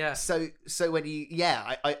know that. Yeah. So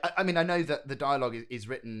when I know that the dialogue is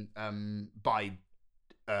written by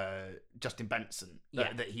Justin Benson,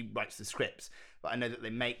 that he writes the scripts, but I know that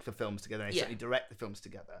they make the films together and they certainly direct the films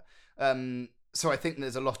together. So I think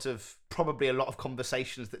there's probably a lot of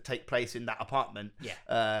conversations that take place in that apartment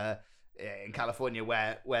in California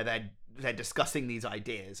where they're discussing these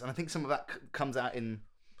ideas, and I think some of that comes out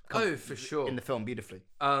for sure in the film beautifully.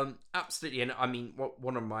 Absolutely. And I mean,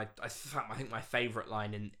 one of my I think my favorite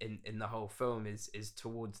line in the whole film is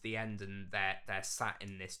towards the end, and they're sat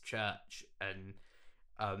in this church, and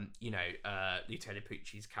Lieutenant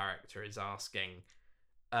Pucci's character is asking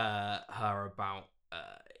her about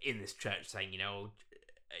in this church, saying,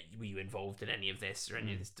 were you involved in any of this or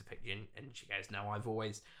any of this depiction? And she goes, no, I've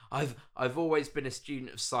always been a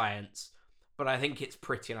student of science, but I think it's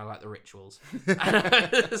pretty and I like the rituals. And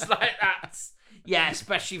it's like,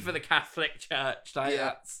 especially for the Catholic Church. Like,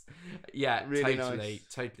 that's really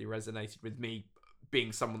totally resonated with me,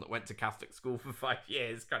 being someone that went to Catholic school for 5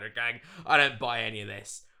 years, kind of going, I don't buy any of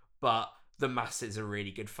this, but the masses are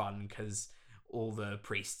really good fun because all the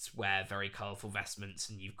priests wear very colourful vestments,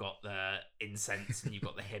 and you've got the incense and you've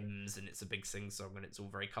got the hymns, and it's a big sing-song, and it's all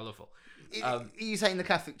very colourful. Are you saying the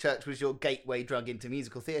Catholic Church was your gateway drug into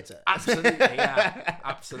musical theatre? Absolutely, yeah.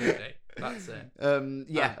 Absolutely. That's it.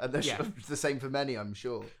 It's the same for many, I'm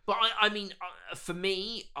sure. But I mean, for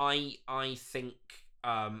me, I think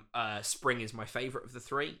Spring is my favourite of the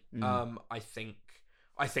three. I think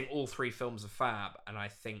all three films are fab, and I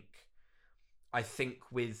think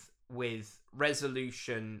with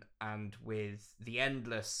Resolution and with The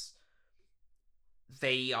Endless,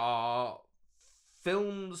 they are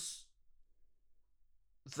films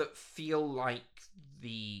that feel like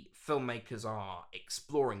the filmmakers are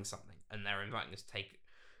exploring something, and they're inviting us to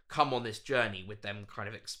come on this journey with them, kind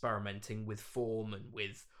of experimenting with form and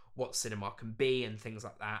with what cinema can be and things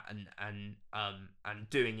like that, and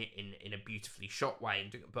doing it in a beautifully shot way,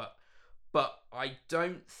 and doing it, but I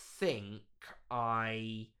don't think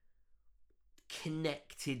I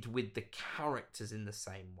connected with the characters in the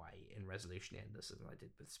same way in Resolution Endless as I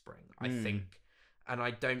did with Spring. I think, and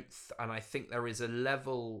I think there is a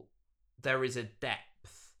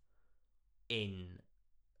depth in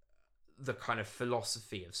the kind of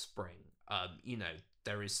philosophy of Spring.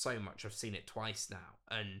 There is so much. I've seen it twice now,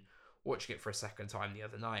 and watching it for a second time the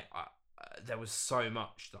other night, there was so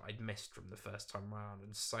much that I'd missed from the first time round,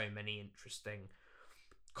 and so many interesting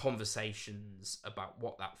conversations about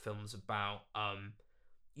what that film's about. I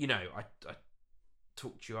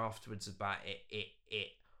talked to you afterwards about it.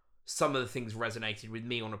 Some of the things resonated with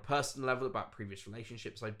me on a personal level about previous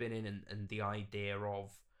relationships I'd been in, and the idea of,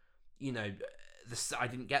 I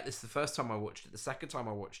didn't get this the first time I watched it. The second time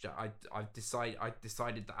I watched it, I decided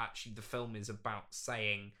that actually the film is about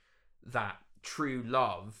saying that true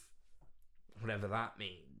love, whatever that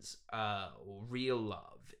means, or real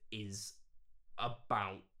love, is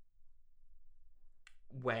about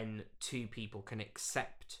when two people can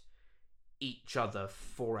accept each other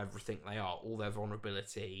for everything they are, all their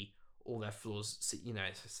vulnerability, all their flaws.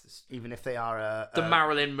 Even if they are the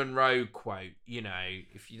Marilyn Monroe quote,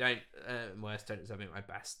 if you don't, worst don't deserve me at my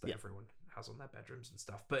best, that everyone has on their bedrooms and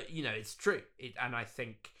stuff. But it's true. And I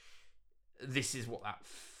think this is what that,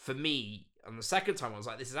 for me, on the second time I was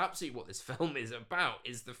like, this is absolutely what this film is about,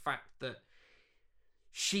 is the fact that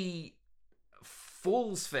she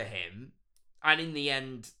falls for him and in the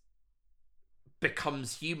end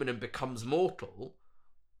becomes human and becomes mortal,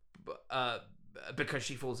 because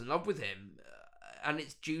she falls in love with him, and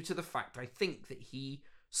it's due to the fact, I think, that he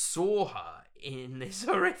saw her in this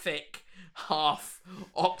horrific half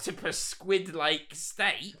octopus squid like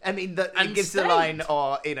state. I mean, it gives the line,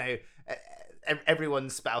 or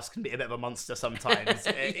everyone's spouse can be a bit of a monster sometimes.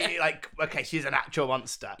 Okay, she's an actual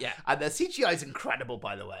monster. Yeah. And the CGI is incredible,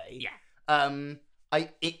 by the way. Yeah.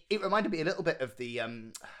 It reminded me a little bit of the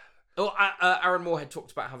Aaron Moorhead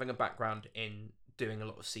talked about having a background in doing a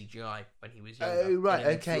lot of CGI when he was younger. Oh, right,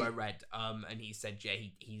 okay. I read, and he said,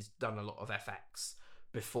 he's done a lot of FX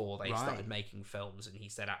before they started making films, and he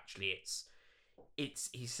said actually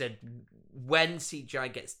he said when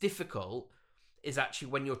CGI gets difficult is actually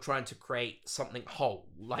when you're trying to create something whole,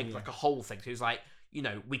 like a whole thing. So he was like,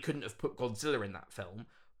 we couldn't have put Godzilla in that film,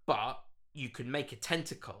 but you could make a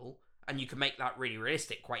tentacle and you can make that really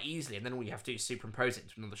realistic quite easily, and then all you have to do is superimpose it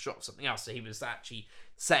into another shot of something else. So he was actually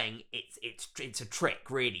saying it's a trick,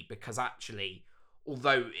 really, because actually,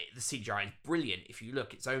 although the CGI is brilliant, if you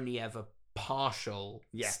look, it's only ever partial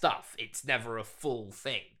stuff. It's never a full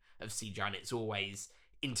thing of CGI, and it's always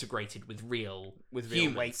integrated with real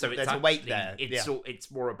humans. Weight. So there's a weight there.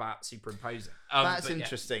 It's more about superimposing. That's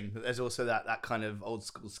interesting. There's also that kind of old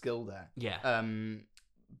school skill there. Yeah.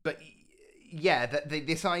 But yeah,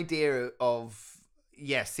 this idea of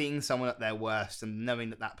seeing someone at their worst and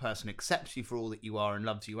knowing that person accepts you for all that you are and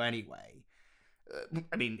loves you anyway.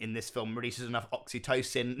 I mean, in this film, releases enough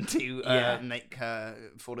oxytocin to make her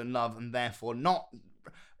fall in love and therefore not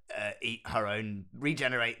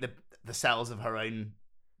regenerate the cells of her own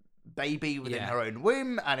baby within her own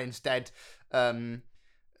womb, and instead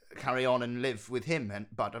carry on and live with him,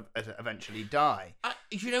 but eventually die.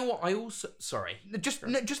 You know what? I also just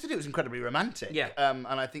that it was incredibly romantic. Yeah. And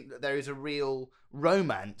I think that there is a real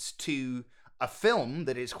romance to a film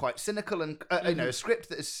that is quite cynical and a script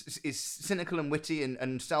that is cynical and witty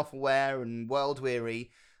and self-aware and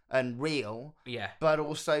world-weary and real. Yeah. But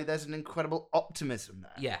also there's an incredible optimism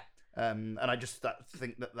there. Yeah. And I just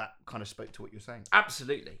think that kind of spoke to what you're saying.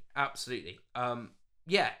 Absolutely.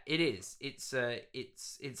 Yeah, it is. It's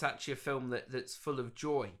actually a film that's full of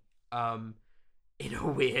joy, in a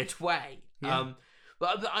weird way. Yeah.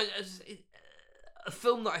 But a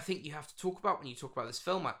film that I think you have to talk about when you talk about this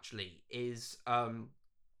film actually is John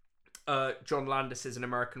Landis's An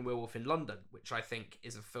American Werewolf in London, which I think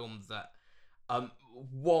is a film that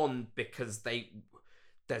one, because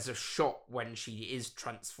there's a shot when she is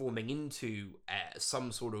transforming into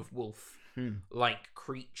some sort of wolf-like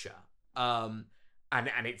creature, and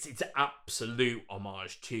it's an absolute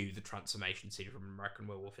homage to the transformation scene from American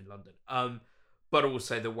Werewolf in London, but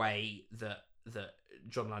also the way that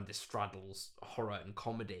John Landis straddles horror and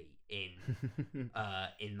comedy in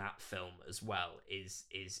that film as well is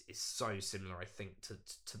so similar, I think,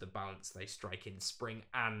 to the balance they strike in Spring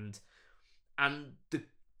and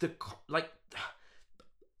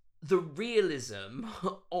the realism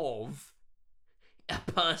of a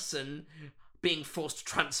person being forced to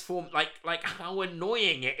transform, like how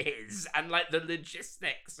annoying it is, and like the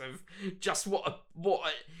logistics of just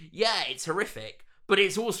it's horrific, but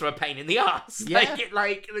it's also a pain in the ass. Yeah.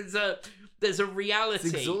 There's a reality.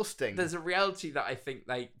 It's exhausting. There's a reality that I think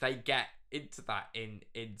they get into that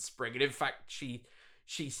in Spring, and in fact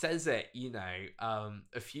she says it,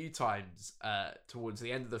 a few times towards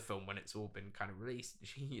the end of the film when it's all been kind of released.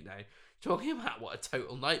 She, talking about what a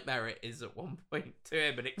total nightmare it is at one point to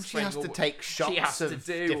him, and she has to take shots of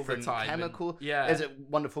different chemical. There's a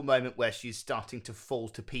wonderful moment where she's starting to fall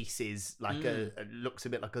to pieces, like looks a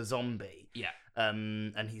bit like a zombie. Yeah.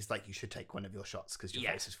 And he's like, "You should take one of your shots because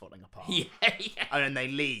your face is falling apart." Yeah. And then they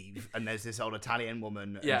leave, and there's this old Italian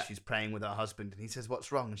woman, and she's praying with her husband, and he says,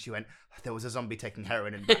 "What's wrong?" And she went, "There was a zombie taking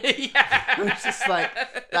heroin." And it's just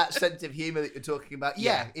like that sense of humour that you're talking about.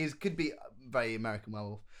 Could be very American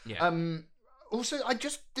Werewolf. Yeah. Also,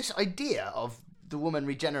 this idea of the woman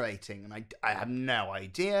regenerating, and I have no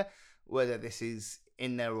idea whether this is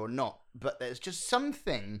in there or not, but there's just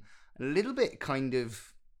something a little bit kind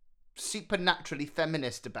of supernaturally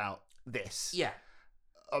feminist about this. Yeah.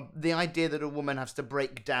 The idea that a woman has to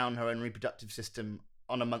break down her own reproductive system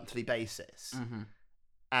on a monthly basis.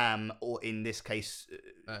 Mm-hmm. Or in this case,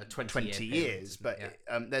 20 years. But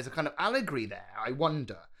there's a kind of allegory there, I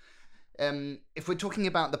wonder. If we're talking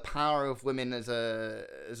about the power of women as a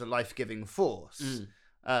life-giving force,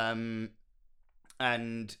 and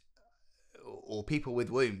or people with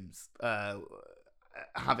wombs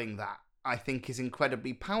having that, I think is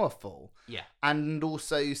incredibly powerful. Yeah. And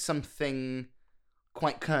also something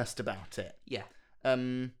quite cursed about it. Yeah.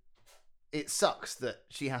 It sucks that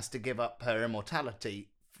she has to give up her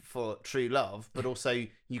immortality for true love, but also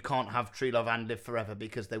you can't have true love and live forever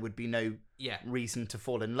because there would be no reason to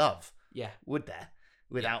fall in love. Yeah. Would there?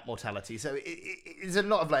 Without mortality. So there's a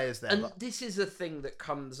lot of layers there. And this is a thing that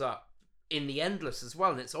comes up in The Endless as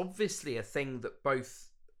well, and it's obviously a thing that both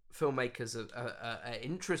filmmakers are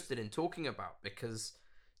interested in talking about, because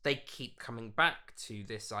they keep coming back to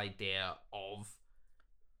this idea of,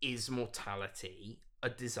 is mortality a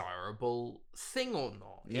desirable thing or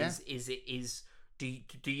not? Yeah. Is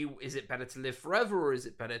it better to live forever, or is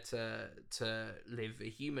it better to live a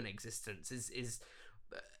human existence? Is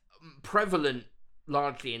prevalent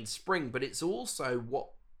largely in Spring, but it's also what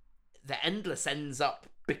The Endless ends up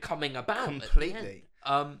becoming about completely.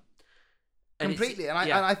 Completely, and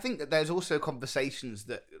I think that there's also conversations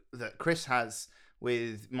that Chris has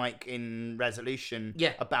with Mike in Resolution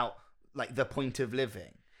about like the point of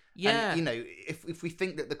living, Yeah. And, if we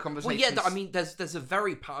think that the conversation... Well, yeah, I mean, there's a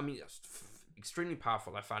very... it's extremely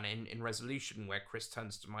powerful, I found, in Resolution, where Chris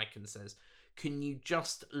turns to Mike and says, can you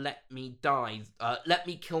just let me die? Let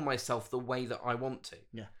me kill myself the way that I want to.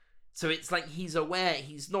 Yeah. So it's like he's aware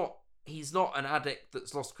he's not an addict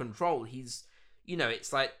that's lost control. He's,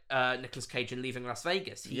 it's like Nicolas Cage in Leaving Las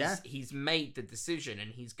Vegas. He's made the decision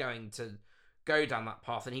and he's going to go down that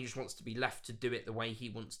path, and he just wants to be left to do it the way he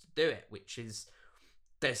wants to do it, which is,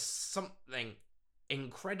 there's something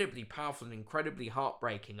incredibly powerful and incredibly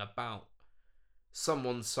heartbreaking about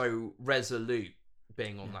someone so resolute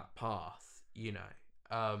being on that path, very,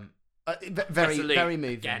 resolute very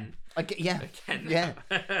moving. Again. Yeah. Again. Yeah.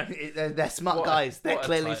 They're smart guys. They're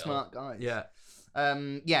clearly smart guys. Yeah.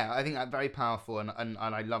 I think that's very powerful, and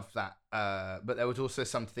I love that. But there was also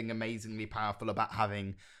something amazingly powerful about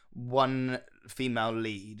having one female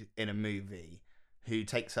lead in a movie who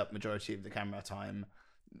takes up majority of the camera time,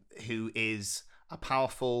 who is a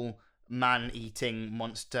powerful man-eating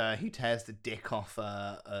monster who tears the dick off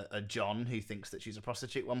a John who thinks that she's a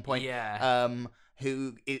prostitute at one point. Yeah.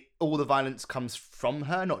 All the violence comes from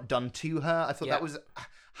her, not done to her. I thought Yeah. that was...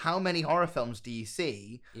 How many horror films do you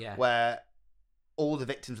see where all the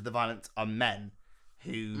victims of the violence are men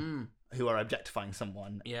who are objectifying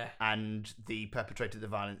someone, and the perpetrator of the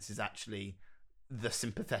violence is actually the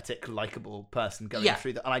sympathetic, likable person going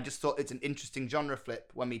through that? And I just thought it's an interesting genre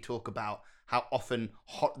flip when we talk about how often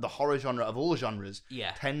the horror genre of all genres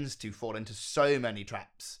tends to fall into so many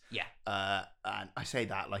traps. Yeah. And I say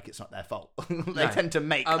that like it's not their fault. They tend to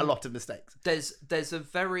make a lot of mistakes. There's a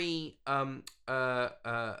very it's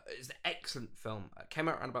an excellent film. It came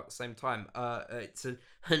out around about the same time. It's an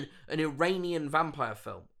Iranian vampire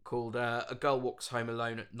film called A Girl Walks Home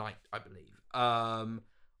Alone at Night, I believe. Or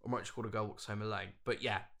might just called A Girl Walks Home Alone. But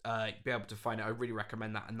yeah, be able to find it. I really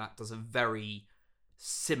recommend that, and that does a very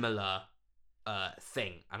similar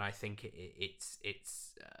thing, and I think it's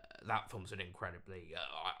that film's an incredibly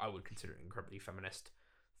I would consider it an incredibly feminist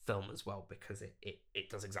film as well, because it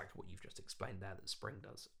does exactly what you've just explained there that Spring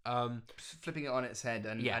does. Flipping it on its head,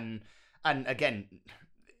 and again,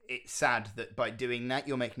 it's sad that by doing that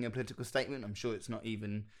you're making a political statement. I'm sure it's not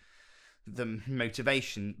even the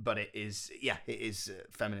motivation, but it is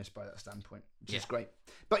feminist by that standpoint, which is great.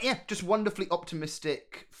 But yeah, just wonderfully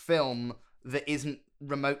optimistic film that isn't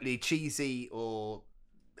remotely cheesy or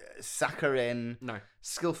saccharine. No.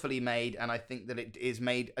 Skillfully made, and I think that it is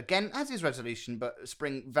made, again, as is Resolution, but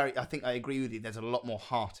Spring, I think I agree with you, there's a lot more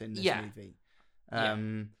heart in this movie.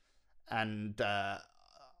 And I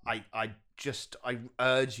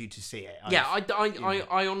urge you to see it.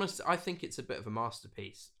 I honestly, I think it's a bit of a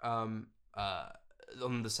masterpiece. On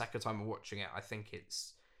the second time of watching it, I think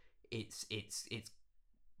it's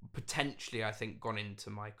potentially, I think, gone into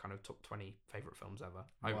my kind of top 20 favorite films ever.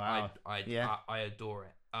 Wow. I adore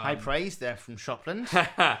it. High praise there from Shopland.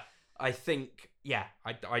 I think,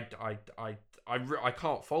 I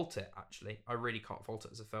can't fault it, actually. I really can't fault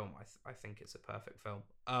it as a film. I think it's a perfect film.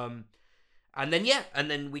 And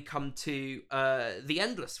then we come to The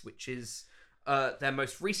Endless, which is their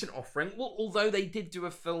most recent offering. Well, although they did do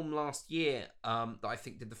a film last year that I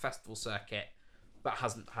think did the festival circuit, but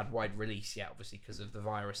hasn't had wide release yet, obviously, because of the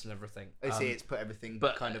virus and everything. I see, it's put everything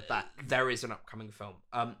kind of back. There is an upcoming film.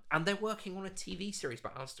 And they're working on a TV series by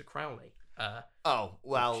Aleister Crowley.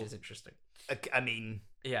 Which is interesting. I mean,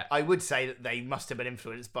 yeah, I would say that they must have been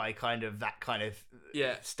influenced by kind of that kind of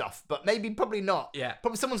stuff, but probably not. Yeah,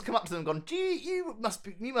 probably someone's come up to them and gone, "Gee, you must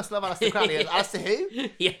love Aleister Crowley." Aleister who?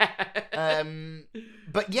 Yeah.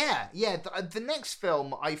 But yeah, the next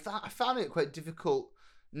film I found it quite difficult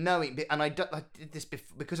knowing, and I did this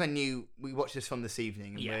because I knew we watched this film this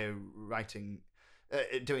evening, and we're writing,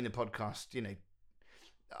 doing the podcast,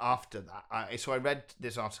 after that. So I read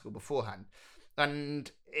this article beforehand, and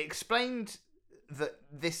it explained that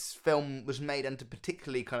this film was made under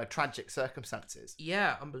particularly kind of tragic circumstances.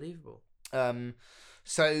 Yeah, unbelievable.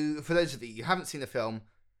 So for those of you who haven't seen the film,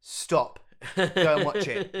 stop, go and watch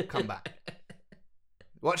it, come back.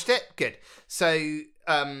 Watched it? Good. So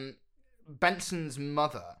Benson's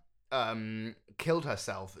mother killed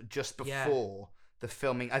herself just before the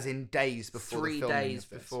filming, as in days before the filming. 3 days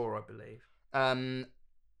before, I believe.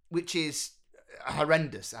 Which is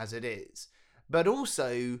horrendous as it is. But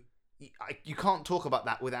also, you can't talk about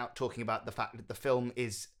that without talking about the fact that the film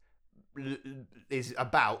is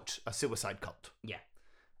about a suicide cult. Yeah.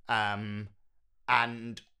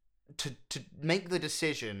 And to make the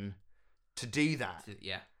decision to do that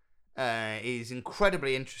is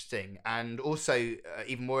incredibly interesting, and also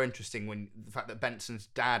even more interesting when the fact that Benson's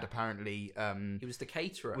dad apparently he was the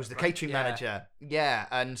caterer, catering manager. Yeah,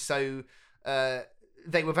 and so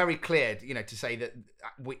they were very clear, to say that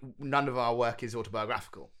none of our work is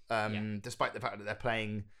autobiographical, despite the fact that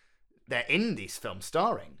they're in this film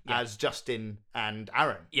starring as Justin and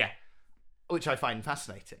Aaron. Yeah. Which I find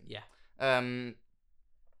fascinating. Yeah.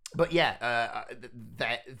 But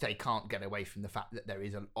they can't get away from the fact that there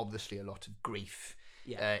is obviously a lot of grief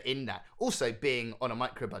in that. Also, being on a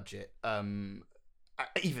micro budget,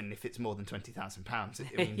 even if it's more than £20,000,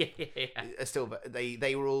 I mean, still,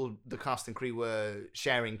 they were all, the cast and crew were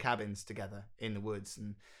sharing cabins together in the woods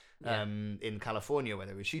and in California where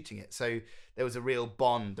they were shooting it. So there was a real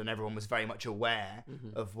bond, and everyone was very much aware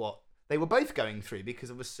of what they were both going through, because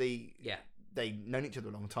obviously they'd known each other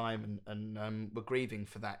a long time and were grieving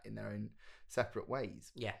for that in their own separate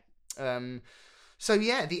ways. Yeah. So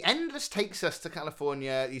The Endless takes us to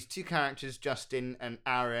California. These two characters, Justin and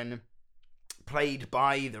Aaron, played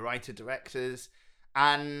by the writer-directors,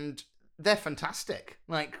 and they're fantastic.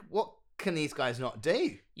 Like, what can these guys not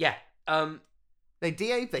do? Yeah. They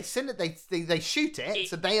shoot it,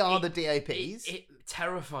 so they are the DOPs. It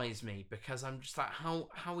terrifies me, because I'm just like,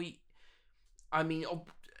 how we... I mean,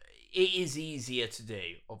 it is easier to do,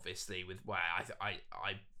 obviously, with where I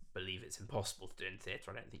believe it's impossible to do in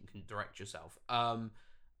theatre. I don't think you can direct yourself. And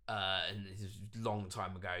this is a long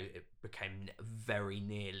time ago. It became very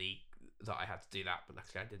nearly that I had to do that, but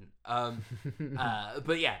luckily I didn't.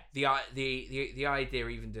 But yeah, the idea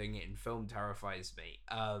of even doing it in film terrifies me.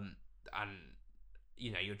 And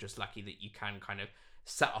you're just lucky that you can kind of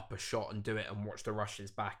set up a shot and do it and watch the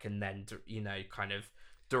rushes back, and then kind of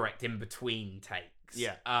direct in between takes.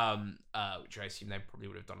 Yeah. Which I assume they probably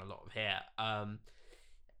would have done a lot of here.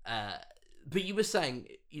 But you were saying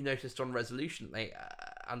you noticed on Resolution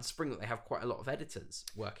and Spring that they have quite a lot of editors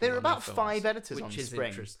working. There are on about their 5 films, editors on which is Spring.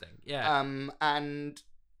 Interesting. Yeah. And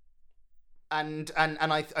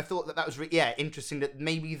I thought that was interesting, that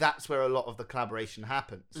maybe that's where a lot of the collaboration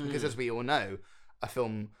happens, because as we all know, a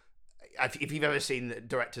film, if you've ever seen the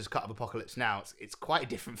director's cut of Apocalypse Now, it's quite a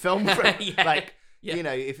different film from if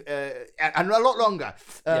and a lot longer.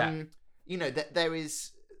 There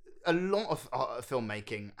is a lot of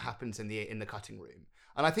filmmaking happens in the cutting room,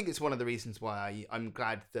 and I think it's one of the reasons why I'm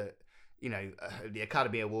glad that the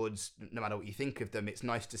Academy Awards, no matter what you think of them, it's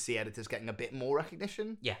nice to see editors getting a bit more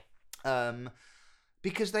recognition.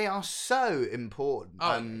 Because they are so important.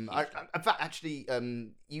 In fact, actually,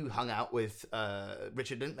 you hung out with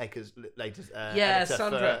Richard Linklater's editor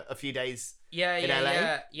Sandra, for a few days. In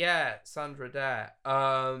LA. Sandra Dare.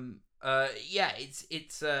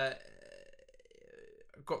 It's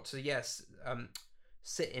got to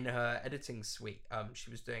sit in her editing suite. She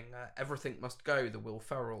was doing Everything Must Go, the Will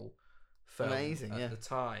Ferrell film. Amazing, at the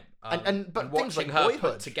time. But watching things like her Boyhood,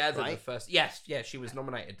 put together right? the first. She was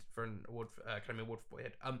nominated for an award, Academy Award for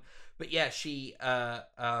Boyhood. But she the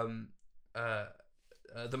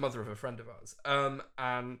mother of a friend of ours.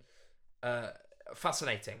 And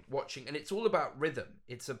fascinating watching, and it's all about rhythm.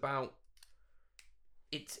 It's about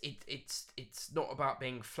it's not about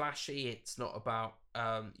being flashy. It's not about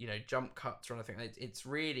jump cuts or anything. It's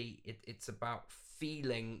really it's about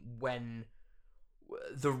feeling when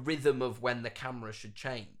the rhythm of when the camera should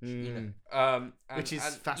change. Which is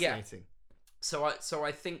fascinating. So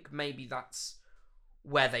I think maybe that's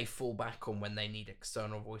where they fall back on when they need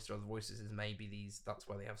external voice or other voices, is maybe that's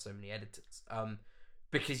why they have so many editors.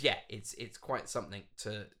 Because it's quite something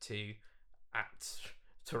to act,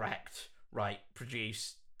 direct, write,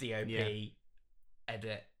 produce, DOP,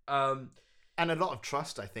 edit, and a lot of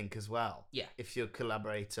trust, I think, as well. Yeah, if your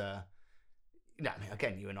collaborator,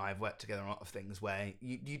 again, you and I have worked together on a lot of things where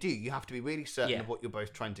you have to be really certain of what you're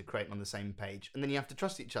both trying to create on the same page, and then you have to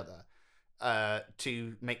trust each other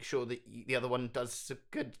to make sure that the other one does a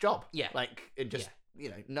good job. Yeah,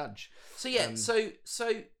 nudge. So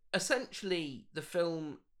so essentially, the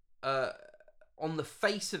film, on the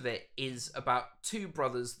face of it, is about two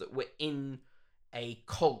brothers that were in a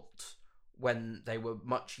cult when they were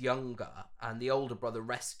much younger, and the older brother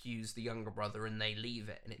rescues the younger brother, and they leave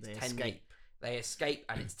it, and they escape,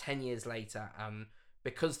 and it's 10 years later, and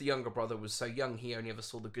because the younger brother was so young, he only ever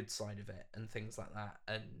saw the good side of it and things like that,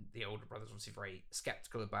 and the older brother's obviously very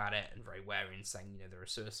skeptical about it and very wary and saying, they're a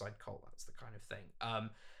suicide cult, that's the kind of thing.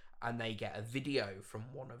 And they get a video from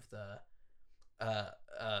one of the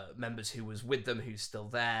members who was with them, who's still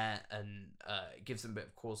there, and it gives them a bit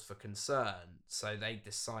of cause for concern. So they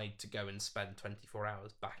decide to go and spend 24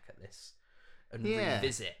 hours back at this and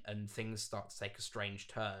revisit, and things start to take a strange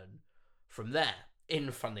turn from there.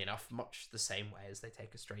 Funnily enough, much the same way as they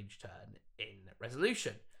take a strange turn in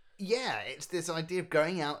Resolution. Yeah, it's this idea of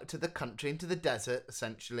going out to the country, into the desert,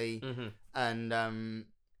 essentially, and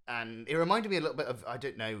and it reminded me a little bit of, I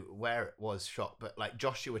don't know where it was shot, but like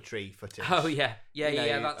Joshua Tree footage. Oh yeah, You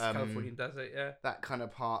know, that's Californian desert. Yeah, that kind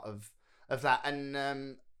of part of that,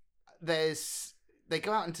 and they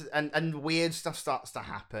go out into and weird stuff starts to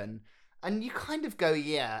happen, and you kind of go,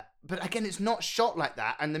 yeah, but again, it's not shot like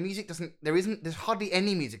that, and the music doesn't. There's hardly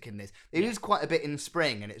any music in this. There is quite a bit in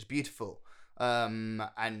Spring, and it's beautiful.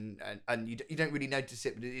 And you don't really notice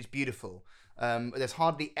it, but it is beautiful. There's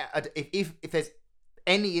hardly if there's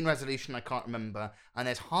any in Resolution, I can't remember, and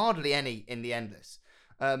there's hardly any in The Endless.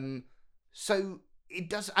 So it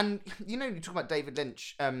does, and you know, you talk about David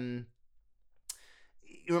Lynch. It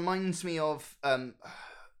reminds me of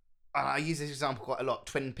I use this example quite a lot.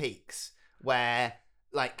 Twin Peaks, where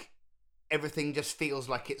like everything just feels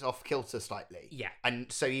like it's off kilter slightly. Yeah. And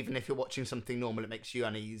so even if you're watching something normal, it makes you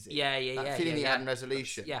uneasy. Yeah. That feeling you had in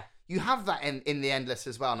Resolution. Yeah. You have that in The Endless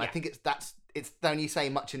as well, and I think it's when you say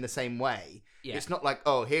much in the same way. Yeah. It's not like,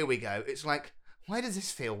 oh, here we go. It's like, why does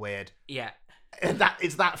this feel weird? Yeah. And that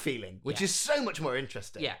is that feeling, which is so much more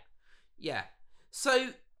interesting. Yeah. Yeah. So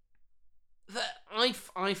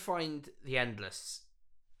I find The Endless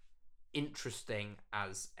interesting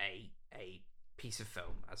as a piece of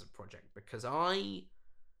film, as a project, because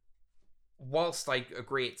whilst I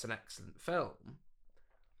agree it's an excellent film,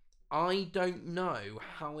 I don't know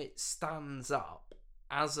how it stands up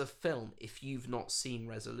as a film if you've not seen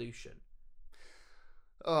Resolution.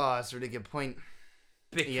 Oh, that's a really good point.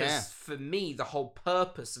 Because for me, the whole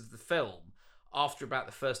purpose of the film, after about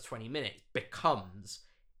the first 20 minutes, becomes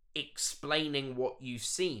explaining what you've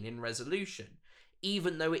seen in Resolution.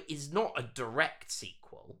 Even though it is not a direct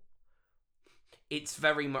sequel, it's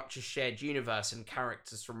very much a shared universe, and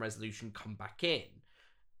characters from Resolution come back in.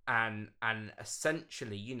 And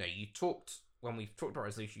essentially, you know, when we talked about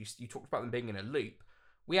Resolution, you talked about them being in a loop.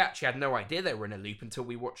 We actually had no idea they were in a loop until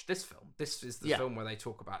we watched this film. This is the film where they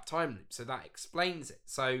talk about time loops, so that explains it.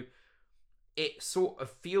 So it sort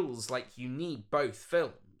of feels like you need both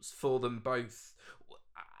films for them both.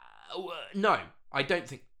 No, I don't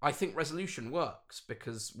think. I think Resolution works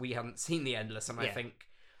because we hadn't seen The Endless, and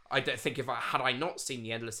I don't think had I not seen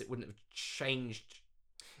The Endless, it wouldn't have changed.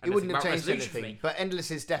 It wouldn't have changed anything. But Endless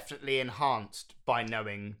is definitely enhanced by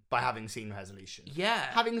having seen Resolution. Yeah.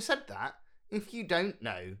 Having said that, if you don't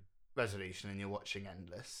know Resolution and you're watching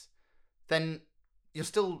Endless, then you're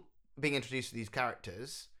still being introduced to these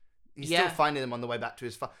characters. You're still finding them on the way back to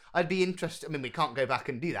his farm. I'd be interested. I mean, we can't go back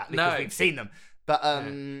and do that because we've seen them. But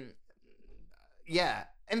yeah.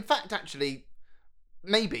 In fact, actually,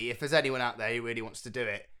 maybe if there's anyone out there who really wants to do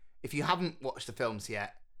it, if you haven't watched the films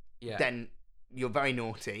yet, then you're very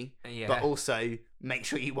naughty. But also make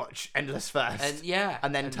sure you watch Endless first,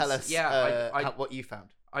 and then tell us what you found.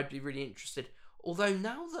 I'd be really interested. Although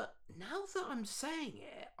now that I'm saying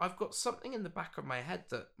it, I've got something in the back of my head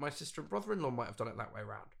that my sister and brother-in-law might have done it that way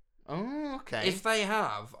around. Oh, okay. If they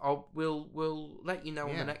have, we'll let you know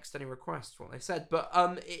on the next Any Requests what they said. But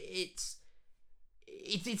it's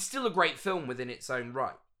still a great film within its own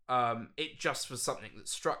right. It just was something that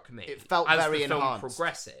struck me. It felt as very the film enhanced.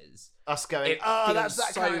 Progresses. Us going, It feels that's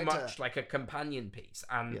that so character. much like a companion piece,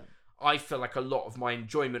 and I feel like a lot of my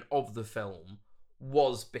enjoyment of the film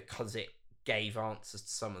was because it gave answers to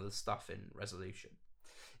some of the stuff in Resolution.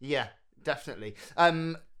 Yeah, definitely.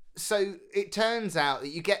 So it turns out that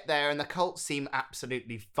you get there and the cult seem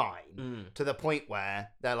absolutely fine to the point where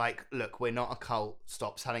they're like, look, we're not a cult.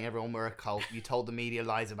 Stop telling everyone we're a cult. You told the media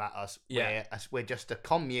lies about us. Yeah. We're just a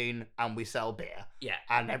commune and we sell beer. Yeah.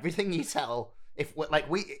 And everything you sell,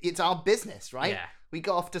 it's our business, right? Yeah. We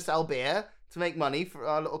go off to sell beer to make money for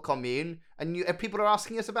our little commune, and people are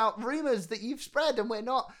asking us about rumours that you've spread and we're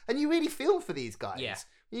not, and you really feel for these guys. Yeah.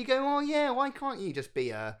 You go, oh yeah, why can't you just be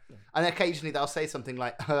a... And occasionally they'll say something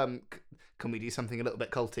like, can we do something a little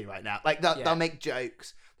bit culty right now? Like, they'll make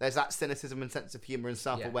jokes. There's that cynicism and sense of humour and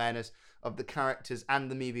self-awareness of the characters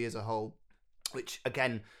and the movie as a whole, which,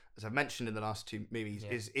 again, as I've mentioned in the last two movies,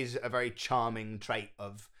 is a very charming trait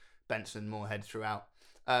of Benson Moorhead throughout.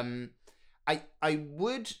 I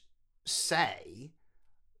would say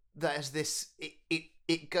there's this...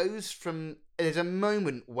 It goes from... There's a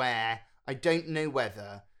moment where... I don't know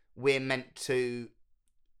whether we're meant to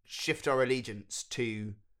shift our allegiance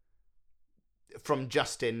from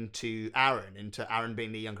Justin to Aaron, into Aaron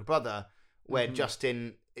being the younger brother, where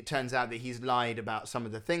Justin, it turns out that he's lied about some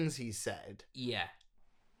of the things he's said. Yeah.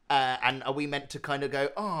 And are we meant to kind of go,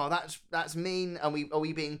 oh, that's mean? Are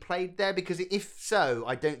we being played there? Because if so,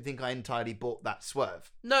 I don't think I entirely bought that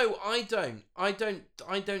swerve. No, I don't. I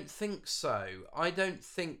don't think so. I don't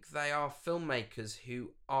think they are filmmakers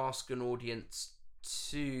who ask an audience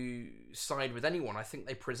to side with anyone. I think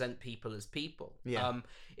they present people as people. Yeah.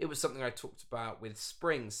 It was something I talked about with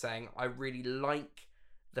Spring, saying I really like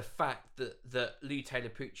the fact that Lou Taylor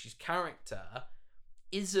Pucci's character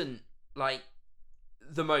isn't like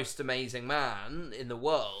the most amazing man in the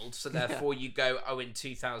world, so therefore you go, oh, in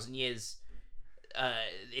 2,000 years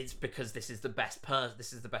it's because this is the best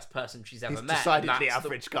person she's ever met. He's decidedly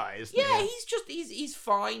average guy, isn't he? Yeah, he's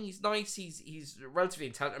fine, he's nice, he's relatively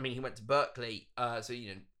intelligent. I mean, he went to Berkeley, so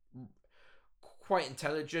quite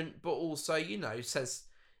intelligent, but also says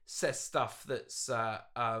stuff that's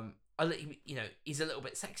he's a little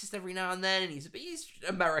bit sexist every now and then, and he's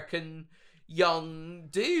American young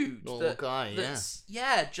dude, normal guy, that's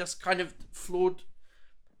just kind of flawed,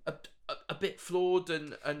 a bit flawed,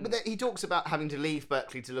 and but he talks about having to leave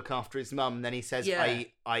Berkeley to look after his mum. Then he says,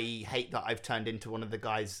 I hate that I've turned into one of the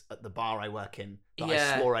guys at the bar I work in that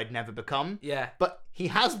I swore I'd never become. But he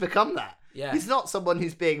has become that. He's not someone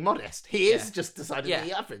who's being modest. He is just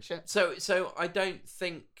decidedly average. So I don't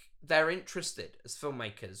think they're interested as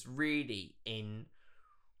filmmakers really in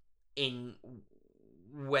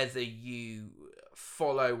whether you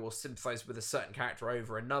follow or sympathize with a certain character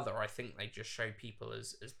over another. I think they just show people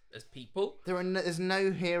as people. There's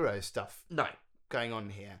no hero stuff going on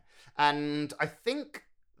here. And I think,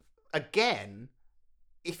 again,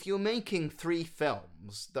 if you're making 3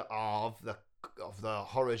 films that are of the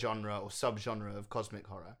horror genre or subgenre of cosmic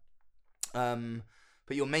horror,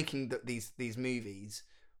 but you're making these movies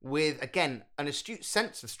with, again, an astute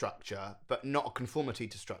sense of structure, but not a conformity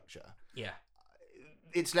to structure.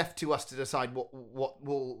 It's left to us to decide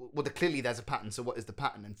clearly there's a pattern, so what is the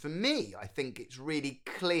pattern? And for me, I think it's really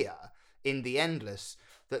clear in The Endless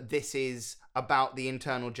that this is about the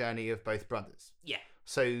internal journey of both brothers.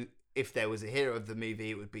 So if there was a hero of the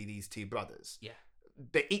movie, it would be these 2 brothers.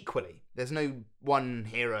 But equally, there's no one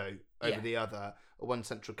hero over the other, or one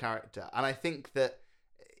central character. And I think that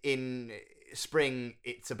in Spring,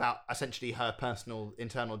 it's about essentially her personal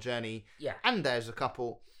internal journey. And there's a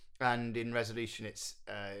couple. And in Resolution, it's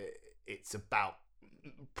about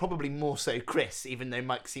probably more so Chris, even though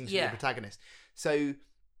Mike seems to be the protagonist. So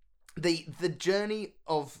the journey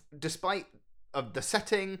despite the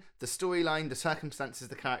setting, the storyline, the circumstances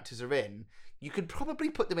the characters are in, you could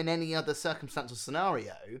probably put them in any other circumstance or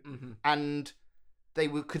scenario, and they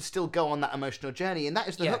could still go on that emotional journey, and that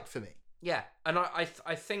is the hook for me. And I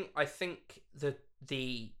think that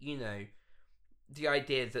the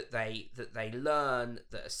idea that they learn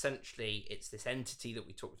that essentially it's this entity that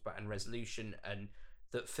we talked about in Resolution, and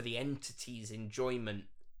that for the entity's enjoyment,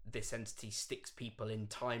 this entity sticks people in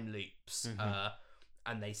time loops,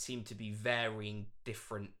 and they seem to be varying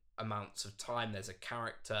different amounts of time. There's a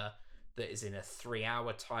character that is in a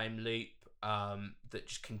 3-hour time loop that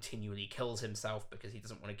just continually kills himself because he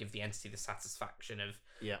doesn't want to give the entity the satisfaction of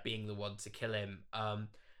being the one to kill him.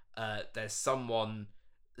 There's someone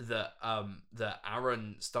that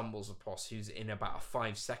Aaron stumbles upon who's in about a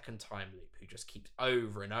 5-second time loop, who just keeps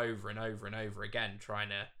over and over and over and over again trying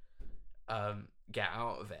to get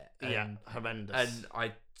out of it. And, horrendous.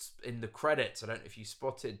 And in the credits, I don't know if you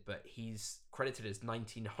spotted, but he's credited as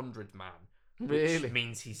 1900 man. Really? Which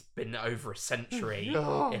means he's been over a century in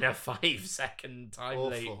a 5-second time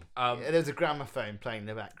loop. There's a gramophone playing in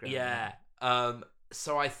the background.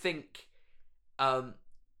 So I think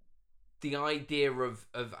the idea of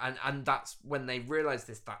and that's when they realise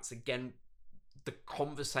this, that's again the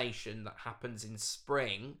conversation that happens in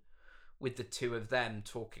Spring with the 2 of them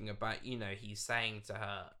talking about, he's saying to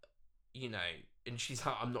her, and she's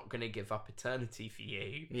like, I'm not going to give up eternity for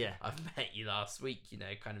you. I've met you last week,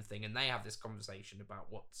 kind of thing. And they have this conversation about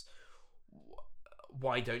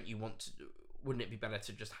why don't you want to, wouldn't it be better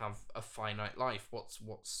to just have a finite life? What's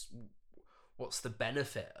the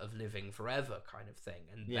benefit of living forever, kind of thing?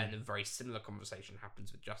 And then a very similar conversation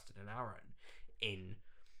happens with Justin and Aaron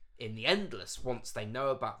in The Endless, once they know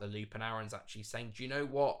about the loop, and Aaron's actually saying, do you know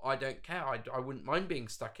what, I don't care, I wouldn't mind being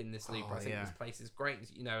stuck in this loop. I think this place is great,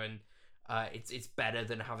 and it's better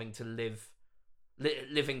than having to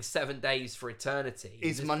living 7 days for eternity.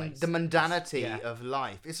 Is the mundanity of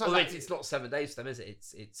life. It's not it's not 7 days for them, is it?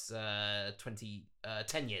 It's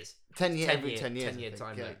 10 years. 10 years, every 10 years. 10 year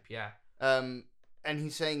time loop, and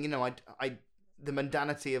he's saying, the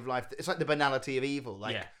mundanity of life, it's like the banality of evil,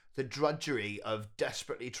 the drudgery of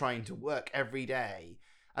desperately trying to work every day.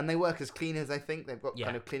 And they work as cleaners, I think. They've got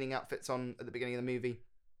kind of cleaning outfits on at the beginning of the movie.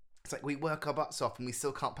 It's like, we work our butts off and we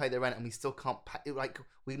still can't pay the rent, and we still can't pay,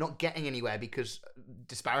 we're not getting anywhere because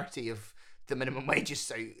disparity of the minimum wage is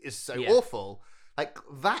so awful.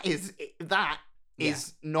 That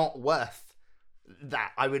is not worth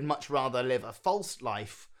that. I would much rather live a false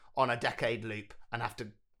life on a decade loop and have to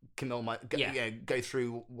Yeah. go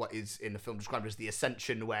through what is in the film described as the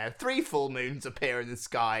ascension, where 3 full moons appear in the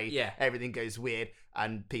sky, Yeah. everything goes weird,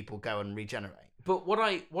 and people go and regenerate. But what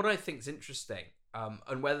I think is interesting,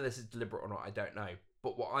 and whether this is deliberate or not, I don't know.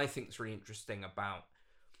 But what I think is really interesting about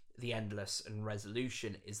the Endless and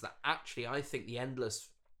Resolution is that actually I think the Endless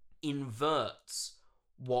inverts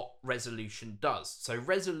what Resolution does. So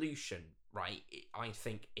Resolution, right, I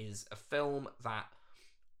think is a film that,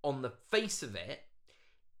 on the face of it,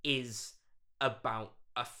 is about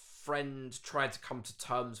a friend trying to come to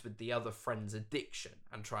terms with the other friend's addiction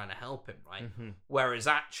and trying to help him, right? Whereas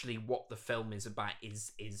actually what the film is about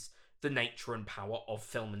is the nature and power of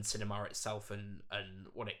film and cinema itself, and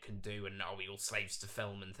what it can do, and are we all slaves to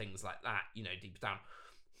film and things like that, deep down.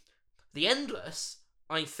 The Endless,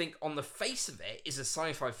 I think, on the face of it, is a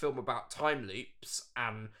sci-fi film about time loops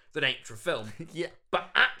and the nature of film. Yeah. But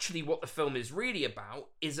actually what the film is really about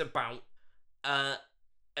is about a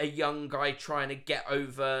young guy trying to get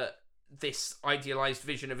over this idealized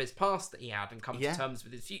vision of his past that he had and come to terms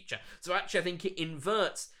with his future. So actually I think it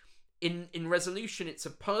inverts. In Resolution, it's a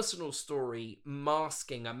personal story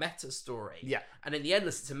masking a meta story. Yeah. And in The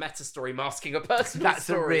Endless, it's a meta story masking a personal story. That's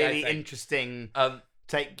a really interesting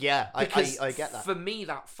take. Yeah, I get that. For me,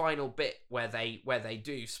 that final bit where they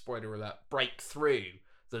do, spoiler alert, break through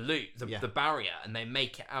the loop, the barrier, and they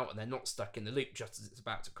make it out and they're not stuck in the loop just as it's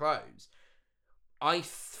about to close. I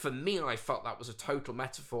felt that was a total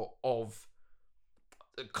metaphor of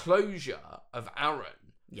the closure of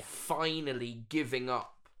Aaron finally giving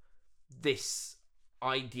up this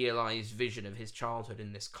idealized vision of his childhood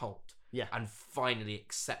in this cult, and finally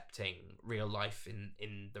accepting real life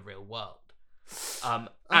in the real world. And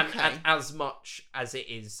as much as it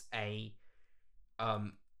is a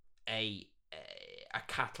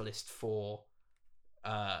catalyst for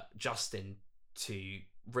Justin to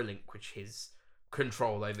relinquish his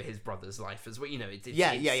control over his brother's life as well,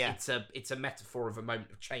 it's a metaphor of a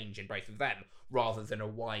moment of change in both of them rather than a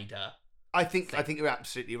wider. I think you're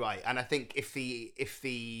absolutely right, and I think if the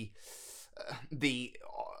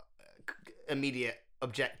immediate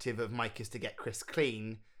objective of Mike is to get Chris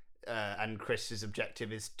clean, and Chris's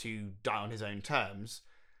objective is to die on his own terms,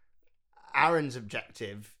 Aaron's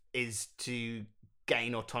objective is to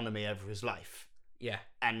gain autonomy over his life. Yeah,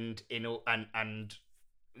 and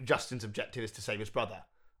Justin's objective is to save his brother,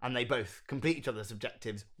 and they both complete each other's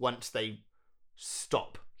objectives once they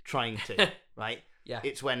stop trying to. Right? Yeah,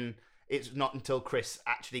 it's not until Chris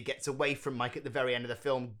actually gets away from Mike at the very end of the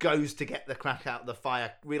film, goes to get the crack out of the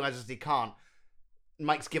fire, realizes he can't.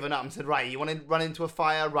 Mike's given up and said, right, you want to run into a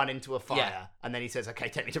fire? Run into a fire. Yeah. And then he says, okay,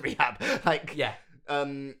 take me to rehab.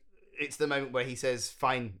 It's the moment where he says,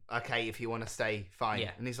 fine, okay, if you want to stay, fine.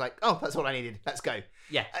 Yeah. And he's like, oh, that's all I needed. Let's go.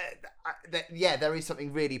 Yeah. There is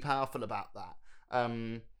something really powerful about that.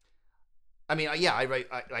 I wrote,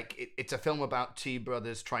 it's a film about two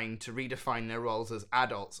brothers trying to redefine their roles as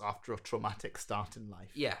adults after a traumatic start in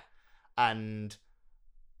life. Yeah. And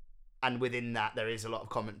within that, there is a lot of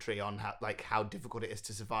commentary on how difficult it is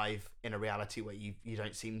to survive in a reality where you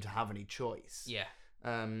don't seem to have any choice. Yeah.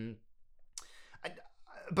 I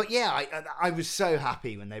was so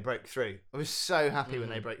happy when they broke through. I was so happy when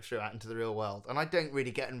they broke through out into the real world. And I don't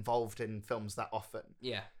really get involved in films that often.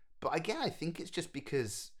 Yeah. But again, I think it's just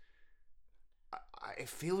because it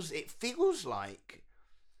feels like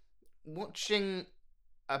watching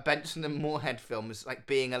a Benson and Moorhead film is like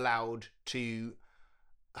being allowed to,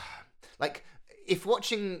 like, if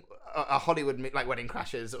watching a Hollywood like Wedding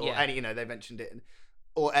Crashers or any, they mentioned it,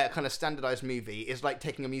 or a kind of standardized movie is like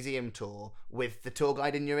taking a museum tour with the tour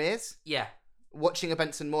guide in your ears. Yeah. Watching a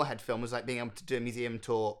Benson Moorhead film is like being able to do a museum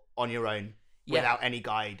tour on your own. Without any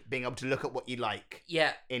guide, being able to look at what you like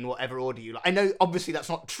in whatever order you like. I know, obviously, that's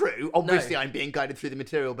not true. Obviously, I'm being guided through the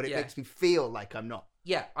material, but it makes me feel like I'm not.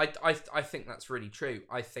 Yeah, I think that's really true.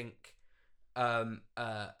 I think,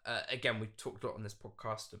 again, we've talked a lot on this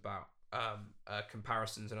podcast about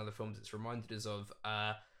comparisons and other films it's reminded us of.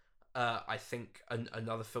 I think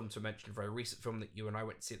another film to mention, a very recent film that you and I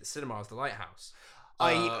went to see at the cinema, was The Lighthouse.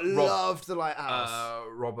 I loved The Lighthouse.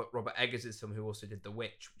 Robert Eggers' film, who also did The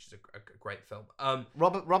Witch, which is a great film.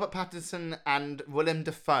 Robert Pattinson and Willem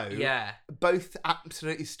Dafoe. Yeah, both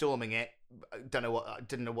absolutely storming it. Didn't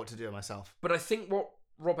know what to do with myself. But I think what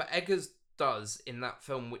Robert Eggers does in that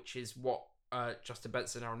film, which is what Justin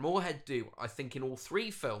Benson and Aaron Moorhead do, I think, in all three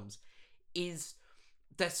films, is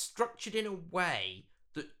they're structured in a way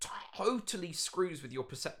that totally screws with your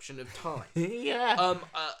perception of time.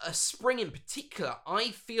 A Spring in particular, I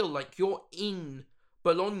feel like you're in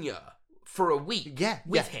Bologna for a week Yeah,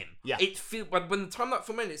 with yeah, him. yeah. It feel when the time that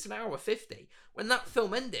film ended, it's an hour 50. When that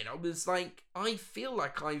film ended, I was like, I feel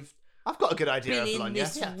like I've got a good idea been of in Bologna.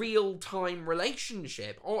 this Yeah. real-time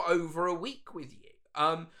relationship or over a week with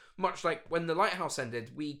you. Much like when The Lighthouse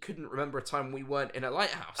ended, we couldn't remember a time we weren't in a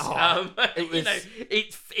lighthouse. It was... You know,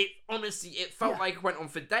 it honestly, it felt Yeah. like it went on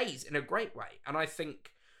for days in a great way. And I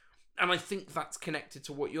think that's connected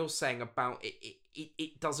to what you're saying about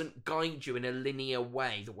it doesn't guide you in a linear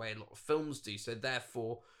way the way a lot of films do. So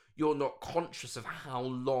therefore, you're not conscious of how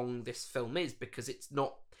long this film is because it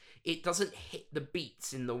doesn't hit the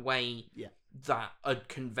beats in the way that a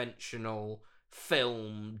conventional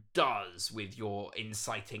film does with your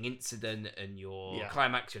inciting incident and your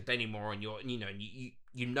climax, your denouement, and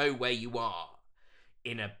you know where you are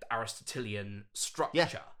in a Aristotelian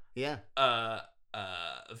structure of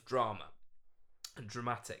drama and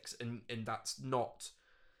dramatics, and that's not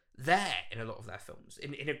there in a lot of their films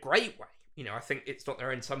in a great way. You know, I think it's not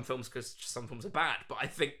there in some films because some films are bad, but I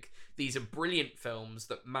think these are brilliant films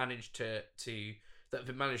that managed that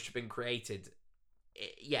have managed to been created,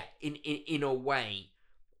 in a way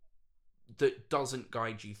that doesn't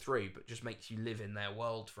guide you through, but just makes you live in their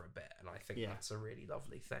world for a bit. And I think that's a really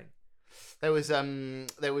lovely thing. There was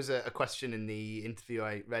a question in the interview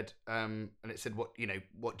I read, and it said, what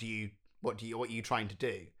are you trying to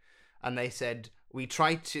do? And they said, we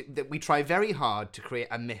try very hard to create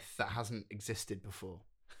a myth that hasn't existed before,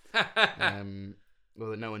 or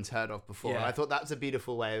that no one's heard of before. And I thought that's a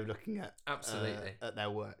beautiful way of looking at at their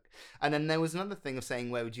work. And then there was another thing of saying,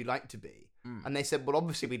 where would you like to be? And they said, well,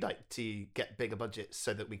 obviously we'd like to get bigger budgets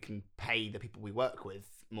so that we can pay the people we work with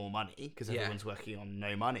more money, because everyone's working on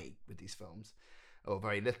no money with these films, or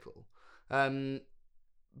very little.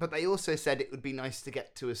 But they also said it would be nice to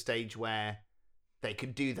get to a stage where they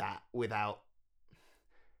could do that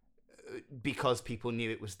because people knew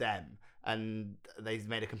it was them. And they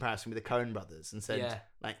made a comparison with the Coen brothers and said,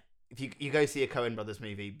 like, if you go see a Coen brothers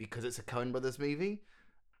movie because it's a Coen brothers movie,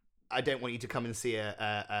 I don't want you to come and see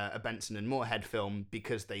a Benson and Moorhead film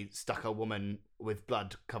because they stuck a woman with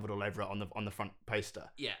blood covered all over it on the front poster.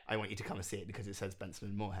 Yeah, I want you to come and see it because it says Benson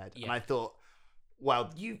and Moorhead. Yeah. And I thought,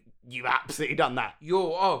 well, you absolutely done that.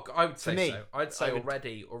 I would say so. I'd say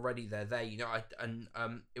already they're there. You know,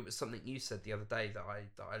 it was something you said the other day that I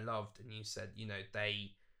loved, and you said, you know,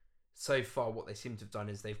 so far what they seem to have done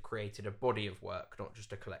is they've created a body of work, not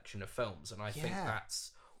just a collection of films, and I think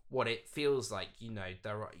that's what it feels like. You know,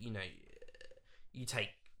 you take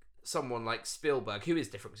someone like Spielberg, who is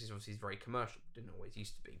different because he's very commercial, didn't always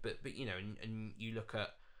used to be, but you know, and you look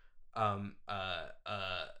at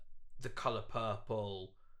The Color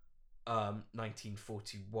Purple,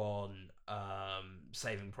 1941,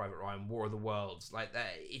 Saving Private Ryan, War of the Worlds, like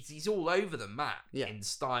that. He's all over the map in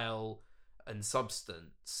style and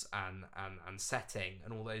substance and setting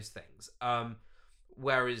and all those things.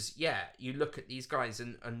 Whereas, you look at these guys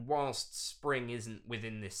and whilst Spring isn't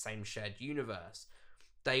within this same shared universe,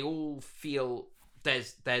 they all feel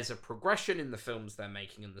there's a progression in the films they're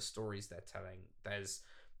making and the stories they're telling. There's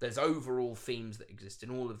overall themes that exist in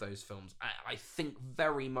all of those films. I think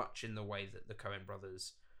very much in the way that the Coen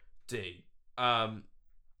brothers do, and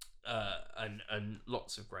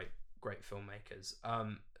lots of great filmmakers.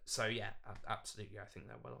 So absolutely, I think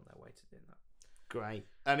they're well on their way to doing that. Great.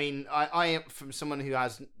 I mean, I am from someone who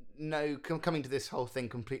has coming to this whole thing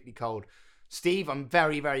completely cold. Steve, I'm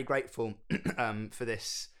very, very grateful for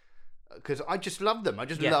this, because I just love them. I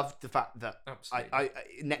just love the fact that I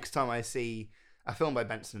next time I see a film by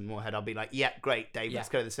Benson and Moorhead, I'll be like, great, Dave, let's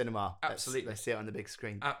go to the cinema. Absolutely. Let's see it on the big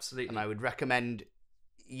screen. Absolutely. And I would recommend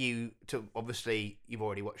you to, obviously, you've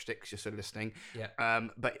already watched it because you're still listening. Yeah.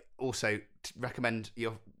 But also recommend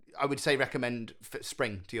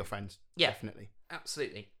Spring to your friends. Yeah. Definitely.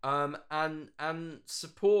 Absolutely. And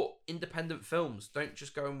support independent films. Don't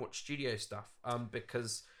just go and watch studio stuff.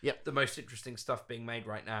 Because the most interesting stuff being made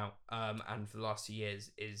right now, and for the last few years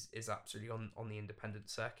is absolutely on the independent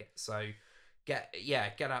circuit. So get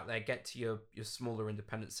out there, get to your smaller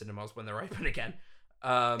independent cinemas when they're open again.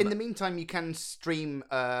 In the meantime, you can stream.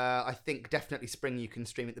 I think definitely Spring. You can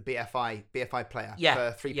stream at the BFI player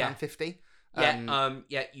for £3.50.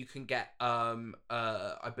 You can get.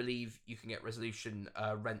 I believe you can get Resolution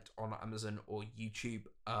rent on Amazon or YouTube.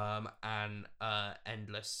 And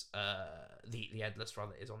Endless. The Endless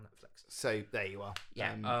rather is on Netflix. So there you are.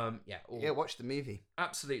 Watch the movie.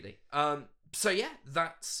 Absolutely. So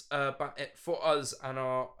that's about it for us and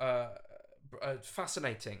our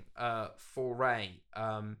fascinating foray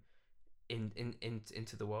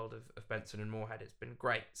into the world of Benson and Moorhead. It's been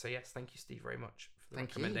great. So yes, thank you, Steve, very much for the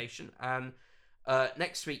recommendation. And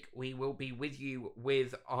next week we will be with you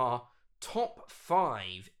with our top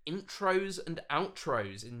 5 intros and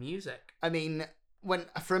outros in music. I mean, when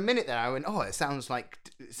for a minute there, I went, "Oh, it sounds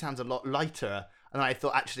a lot lighter," and I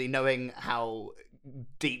thought, actually, knowing how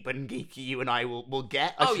deep and geeky you and I will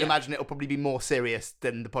get, I should imagine it'll probably be more serious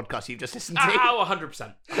than the podcast you've just listened to.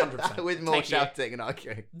 100%. With more shouting and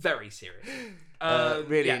arguing. Very serious.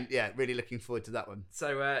 Really looking forward to that one.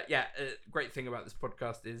 So, great thing about this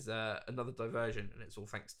podcast is another diversion, and it's all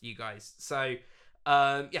thanks to you guys. So,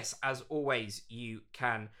 yes, as always, you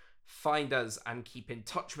can find us and keep in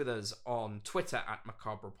touch with us on Twitter at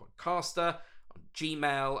Macabre Podcaster, on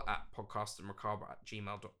Gmail at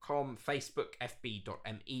podcastermacabre@gmail.com, Facebook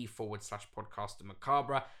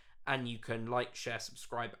fb.me/podcastermacabre, and you can like, share,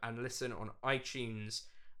 subscribe, and listen on iTunes,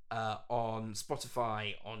 on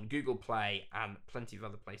Spotify, on Google Play, and plenty of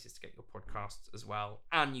other places to get your podcasts as well.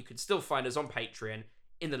 And you can still find us on Patreon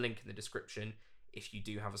in the link in the description if you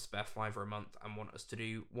do have a spare $5 a month and want us to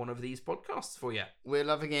do one of these podcasts for you. We're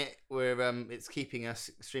loving it. It's keeping us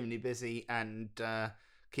extremely busy and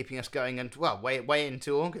keeping us going, and way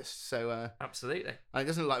into August. So absolutely, it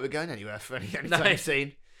doesn't look like we're going anywhere for any time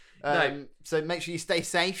soon. No. So make sure you stay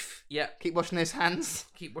safe. Yeah. Keep washing those hands.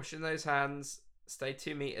 Stay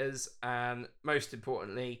 2 meters, and most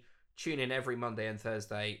importantly, tune in every Monday and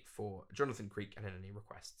Thursday for Jonathan Creek and any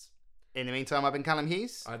requests. In the meantime, I've been Callum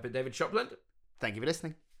Hughes. I've been David Shopland. Thank you for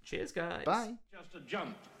listening. Cheers, guys. Bye. Just a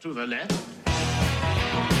jump to the left.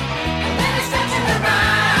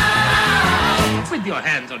 With your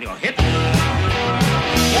hands on your hips.